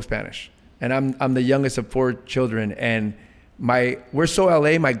 No one spoke Spanish. And I'm the youngest of 4 children. And we're so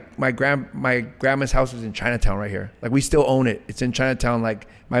LA. My grandma's house was in Chinatown right here. Like, we still own it. It's in Chinatown. Like,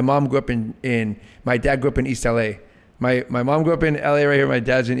 my mom grew up my dad grew up in East LA. My mom grew up in LA right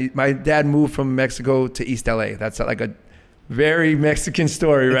here. My dad moved from Mexico to East LA. That's like a very Mexican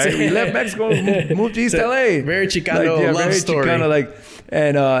story, right? We left Mexico and moved to East LA. Very Chicano love story.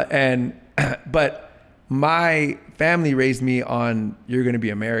 Chicano, but my family raised me on, you're going to be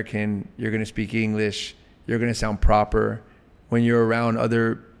American, you're going to speak English, you're going to sound proper. When you're around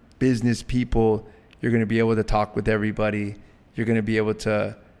other business people, you're going to be able to talk with everybody. You're going to be able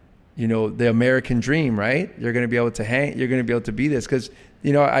to, the American dream, right? You're going to be able to hang, you're going to be able to be this. Because,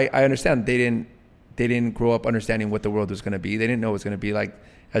 I understand they didn't grow up understanding what the world was going to be. They didn't know it was going to be like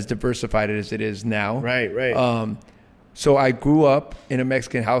as diversified as it is now. Right. So I grew up in a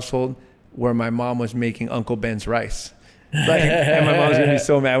Mexican household where my mom was making Uncle Ben's rice. And my mom's gonna be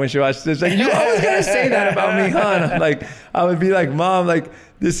so mad when she watches this. Like, you always gotta say that about me, huh? I would be like, Mom, like,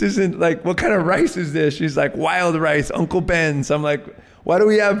 this isn't like, what kind of rice is this? She's like, wild rice, Uncle Ben's. I'm like, why do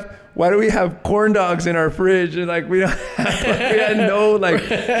we have corn dogs in our fridge? And like, we had no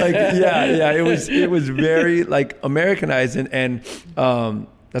it was very like Americanized and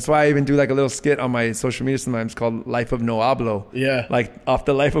that's why I even do like a little skit on my social media sometimes called Life of No Hablo. Yeah. Like, off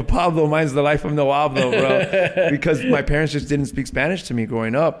the Life of Pablo, mine's the Life of No Hablo, bro. Because my parents just didn't speak Spanish to me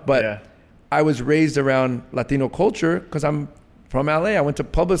growing up. But I was raised around Latino culture because I'm from LA. I went to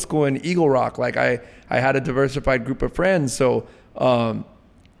public school in Eagle Rock. Like, I had a diversified group of friends. So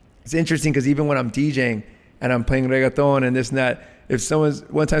it's interesting because even when I'm DJing and I'm playing reggaeton and this and that,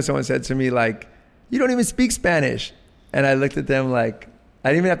 one time someone said to me, like, you don't even speak Spanish. And I looked at them like, I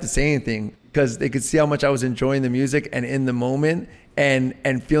didn't even have to say anything because they could see how much I was enjoying the music and in the moment and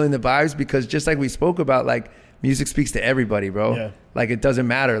feeling the vibes, because just like we spoke about, like, music speaks to everybody, bro. Yeah. Like, it doesn't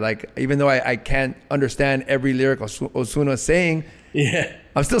matter. Like, even though I can't understand every lyric Ozuna's saying,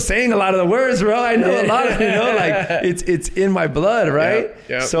 I'm still saying a lot of the words, bro. I know a lot of, like, it's in my blood, right?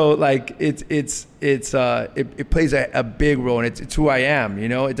 Yeah. So like it plays a big role, and it's who I am.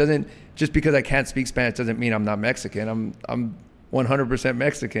 It doesn't, just because I can't speak Spanish doesn't mean I'm not Mexican. I'm 100%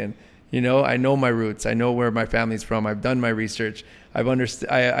 Mexican. I know my roots. I know where my family's from. I've done my research.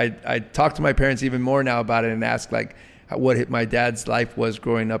 I talk to my parents even more now about it and ask, like, what my dad's life was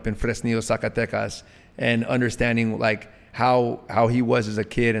growing up in Fresnillo, Zacatecas, and understanding, like, how he was as a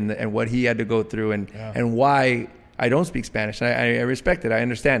kid and what he had to go through and why I don't speak Spanish. And I respect it. I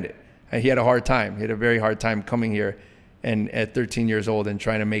understand it. He had a hard time. He had a very hard time coming here and at 13 years old and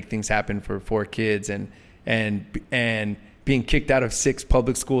trying to make things happen for 4 kids and being kicked out of 6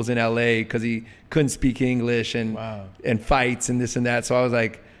 public schools in LA because he couldn't speak English and fights and this and that. So I was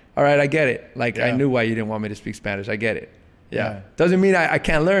like, all right, I get it. Like, I knew why you didn't want me to speak Spanish. I get it. Yeah. Doesn't mean I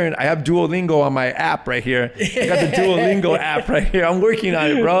can't learn. I have Duolingo on my app right here. I got the Duolingo app right here. I'm working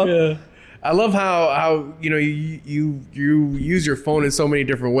on it, bro. Yeah. I love how you use your phone in so many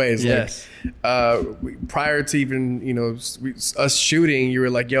different ways. Yes. Like, prior to even us shooting, you were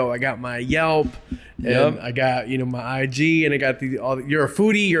like, "Yo, I got my Yelp, and I got my IG, and I got you're a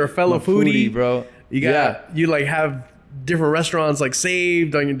foodie, you're a fellow foodie, bro. You got you like have different restaurants like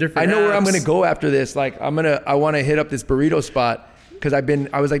saved on your different. I know apps. where I'm gonna go after this. Like, I want to hit up this burrito spot. Because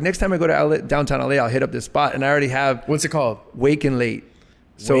I was like, next time I go to LA, downtown LA, I'll hit up this spot, and I already have. What's it called? Wake and Late.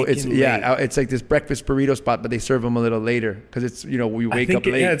 So it's like this breakfast burrito spot, but they serve them a little later because it's we wake up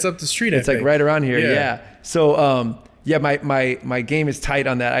late. Yeah, it's up the street. It's like right around here. Yeah. So my game is tight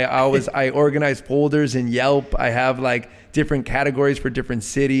on that. I organize folders in Yelp. I have like different categories for different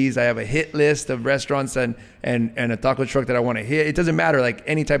cities. I have a hit list of restaurants and a taco truck that I want to hit. It doesn't matter, like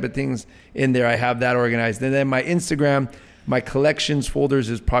any type of things in there. I have that organized. And then my Instagram, my collections folders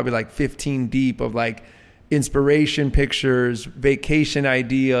is probably like 15 deep of like inspiration pictures, vacation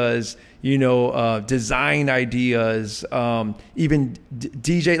ideas, design ideas, even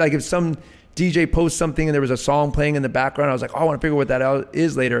DJ. Like, if some DJ posts something and there was a song playing in the background, I was like, oh, I want to figure what that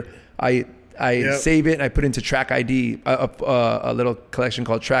is later. I save it and I put into Track ID, a little collection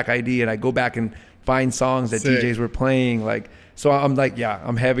called Track ID, and I go back and find songs that DJs were playing. Like, so I'm like,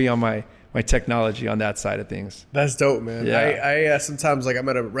 I'm heavy on my technology on that side of things. That's dope, man. Yeah. I sometimes, like, I'm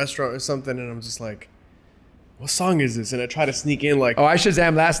at a restaurant or something and I'm just like, what song is this? And I try to sneak in like, I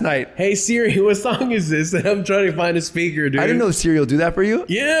Shazam last night. Hey Siri, what song is this? And I'm trying to find a speaker, dude. I didn't know Siri will do that for you.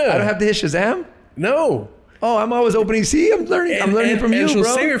 Yeah. I don't have to hit Shazam? No. Oh, I'm always opening. See, I'm learning from you, and she'll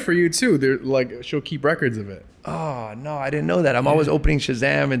bro. save it for you too. They're like, she'll keep records of it. Oh, no, I didn't know that. I'm always opening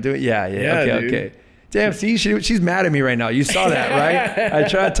Shazam and doing. Yeah. Okay. Damn, see, she's mad at me right now. You saw that, right? I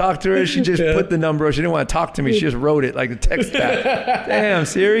tried to talk to her. She just put the number. She didn't want to talk to me. She just wrote it like a text back. Damn,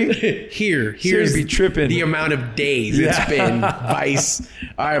 Siri. Here's be tripping. the amount of days it's been. Vice.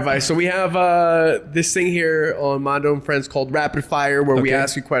 All right, Vice. So we have this thing here on Mondo and Friends called Rapid Fire, where we Okay.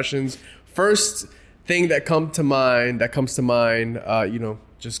 ask you questions. First thing that comes to mind,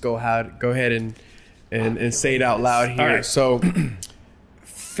 just go ahead and say it out loud here. All right. So,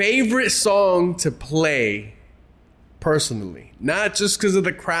 favorite song to play personally, not just because of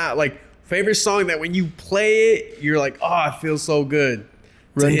the crowd. Like favorite song that when you play it, you're like, oh, it feels so good.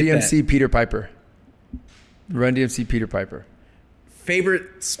 to Run hit that. DMC Peter Piper. Run DMC Peter Piper.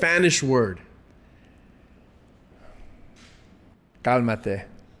 Favorite Spanish word. Cálmate.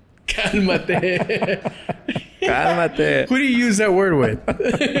 Cálmate. Cálmate. Who do you use that word with?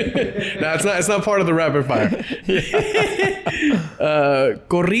 No, it's not part of the rapid fire.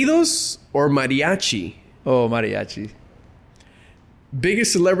 Corridos or mariachi? Oh, mariachi.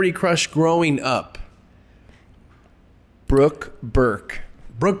 Biggest celebrity crush growing up? Brooke Burke.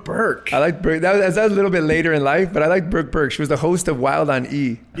 Brooke Burke. I like Brooke. That was a little bit later in life, but I like Brooke Burke. She was the host of Wild on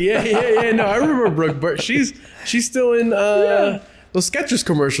E. Yeah. No, I remember Brooke Burke. She's still in those Skechers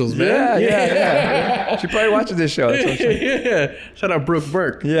commercials, man. Yeah. She probably watches this show. That's what I'm saying. Yeah. Shout out Brooke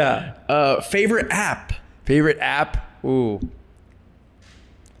Burke. Yeah. Favorite app? Favorite app? Ooh.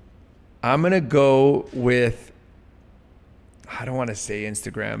 I'm going to go with, I don't want to say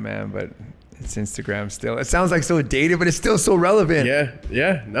Instagram, man, but it's Instagram still. It sounds like so dated, but it's still so relevant.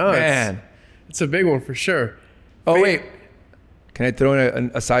 Yeah. No, Man. it's a big one for sure. Oh, wait. Can I throw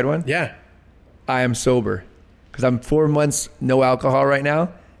in a side one? Yeah. I am sober because I'm 4 months no alcohol right now,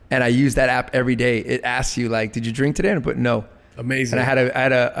 and I use that app every day. It asks you like, "Did you drink today?" And I put no. Amazing. And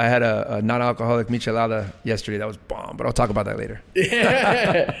I had a non-alcoholic michelada yesterday. That was bomb, but I'll talk about that later.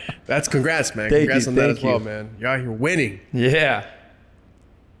 That's congrats, man. Thank Congrats you, on that thank as well, you. man. You're out here winning. Yeah.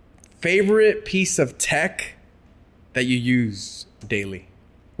 Favorite piece of tech that you use daily?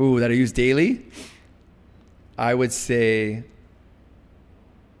 Ooh, that I use daily. I would say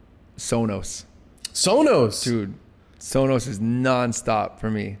Sonos. Sonos. Dude, Sonos is nonstop for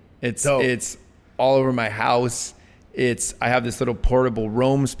me. It's Dope. it's all over my house. I have this little portable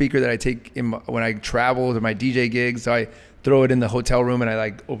Roam speaker that I take when I travel to my DJ gigs. So I throw it in the hotel room and I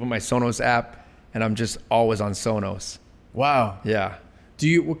like open my Sonos app and I'm just always on Sonos. Wow. Yeah. Do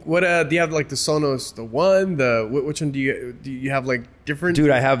you do you have like the Sonos which one do you have like different?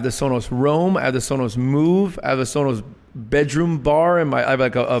 Dude, I have the Sonos Roam. I have the Sonos Move. I have a Sonos bedroom bar I have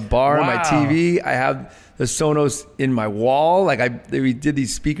like a bar in my Wow. TV. I have the Sonos in my wall. Like we did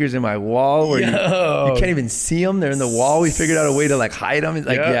these speakers in my wall where you can't even see them. They're in the wall. We figured out a way to like hide them. It's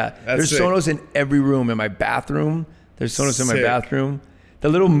like, Yeah, that's there's sick. Sonos in every room. In my bathroom, there's Sonos in my Sick. bathroom. The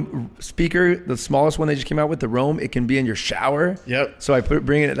little speaker, the smallest one they just came out with, the Roam, it can be in your shower. Yep. So I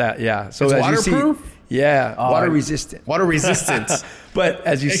bring it at that. Yeah. So It's as you see- waterproof? yeah. Water resistant. Water resistance. But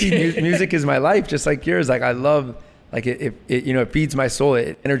as you see, music is my life, just like yours. Like I love, like it it feeds my soul.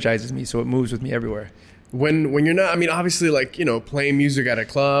 It energizes me, so it moves with me everywhere. When you're not, I mean, obviously, like, playing music at a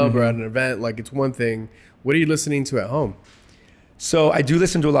club Mm-hmm. or at an event, like, it's one thing. What are you listening to at home? So I do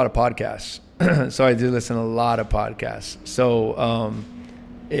listen to a lot of podcasts. So I do listen to a lot of podcasts. So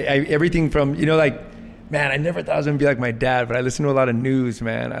everything from man, I never thought I was gonna be like my dad, but I listen to a lot of news,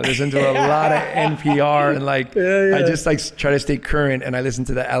 man. I listen to a lot of NPR and I just like try to stay current, and I listen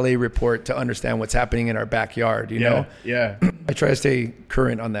to the LA Report to understand what's happening in our backyard. You know, Yeah. I try to stay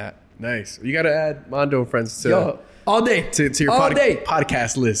current on that. Nice. You got to add Mondo and Friends to Yo, all day to your all day.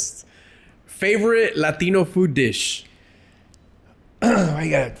 podcast list. Favorite Latino food dish? Why you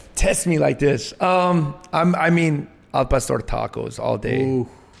gotta test me like this? Al pastor tacos all day. Ooh.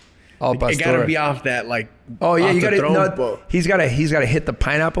 Al It pastor. got to be off that, like, Oh yeah, off you the got to. trompo. No, he's got to hit the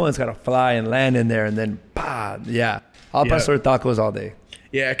pineapple and it's got to fly and land in there and then yeah. Al Yeah. pastor tacos all day.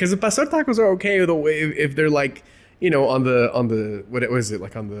 Yeah, because the pastor tacos are okay the way if they're like, on the what is it,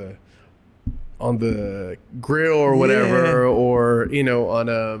 like on the grill or whatever, Yeah. or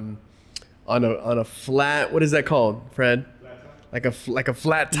on a flat, what is that called, Fred? Like a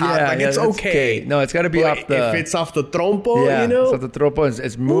flat top. Yeah, like yeah, it's that's okay. No, it's got to be But off the. if it's off the trompo, yeah, so the tropo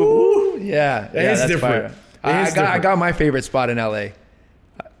it's moved. Yeah, It's that's different. fire. It is I different. got my favorite spot in LA.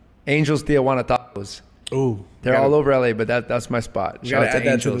 Angels Tijuana Tacos. Ooh, They're all over LA, but that's my spot. You Shout gotta out add to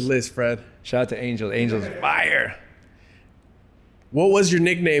that to Angels. the list, Fred. Shout out to Angels. Angels fire. What was your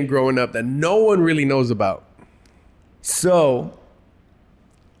nickname growing up that no one really knows about? So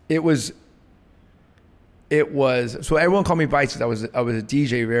it was so everyone called me Vice because I was a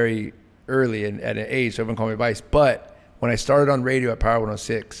DJ very early at an age, so everyone called me Vice. But when I started on radio at Power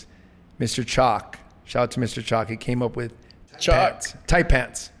 106, Mr. Chalk, Shout out to Mr. Chalk. He came up with Chalk. tight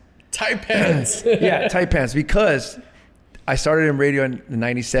pants. Tight pants. Yeah, tight pants. Because I started in radio in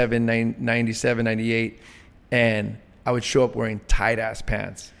 97, 98, and I would show up wearing tight ass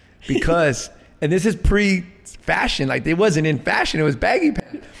pants. Because, and this is pre-fashion. Like, it wasn't in fashion. It was baggy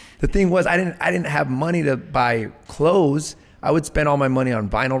pants. The thing was, I didn't have money to buy clothes. I would spend all my money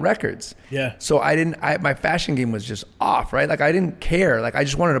on vinyl records. Yeah. So my fashion game was just off, right? Like, I didn't care. Like, I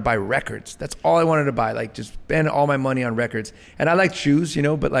just wanted to buy records. That's all I wanted to buy. Like, just spend all my money on records. And I liked shoes, you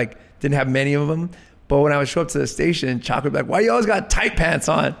know, but like, didn't have many of them. But when I would show up to the station, Chalk would be like, why you always got tight pants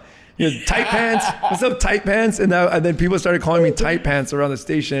on? You know, tight pants? What's up, tight pants? And then people started calling me tight pants around the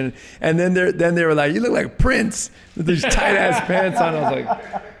station. And then they were like, you look like Prince with these tight ass pants on. I was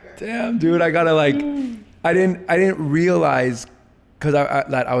like, damn, dude, I gotta like, I didn't realize, because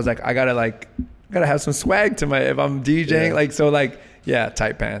I was like, I gotta have some swag to if I'm DJing. Yeah. Like, so like, yeah,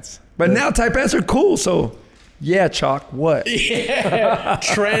 tight pants. But now tight pants are cool. So yeah, Chalk, what? Yeah.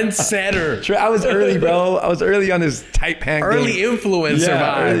 Trendsetter. I was early, bro. I was early on this tight pant Early game. influencer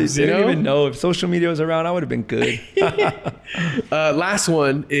vibes. Didn't You know? even know if social media was around. I would have been good. Last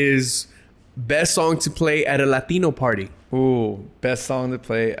one is best song to play at a Latino party. Ooh, best song to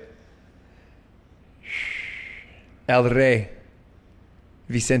play. El Rey,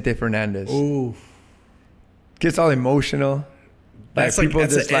 Vicente Fernandez. Ooh. Gets all emotional. That's like,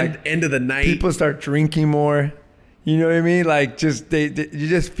 that's the end of the night. People start drinking more. You know what I mean? Like, just you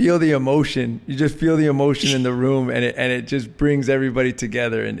just feel the emotion. You just feel the emotion in the room, and it just brings everybody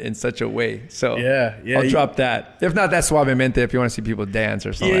together in such a way. So yeah. I'll drop that. If not, that's Suavemente if you want to see people dance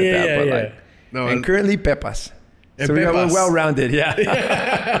or something like that. But like, no, and currently Pepas. And So we're Pepas. well-rounded. Yeah.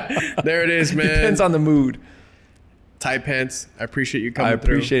 There it is, man. Depends on the mood. Tight pants. I appreciate you coming I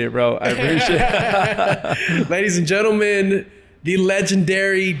appreciate it, bro. I appreciate it. through. Ladies and gentlemen, the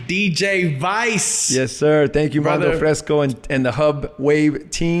legendary DJ Vice. Yes, sir. Thank you, Brother. Mondo Fresco and the Hub Wave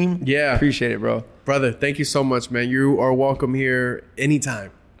team. Yeah. Appreciate it, bro. Brother, thank you so much, man. You are welcome here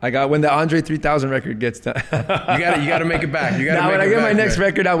anytime. I got when the Andre 3000 record gets done. You got to make it back. You got to Now, make when it I get back, my next man.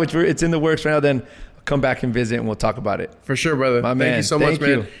 record out, which it's in the works right now, then I'll come back and visit and we'll talk about it. For sure, brother. My Thank man. you so Thank much,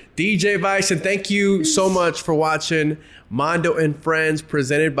 man. you. DJ Vice, and thank you so much for watching Mondo and Friends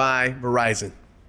presented by Verizon.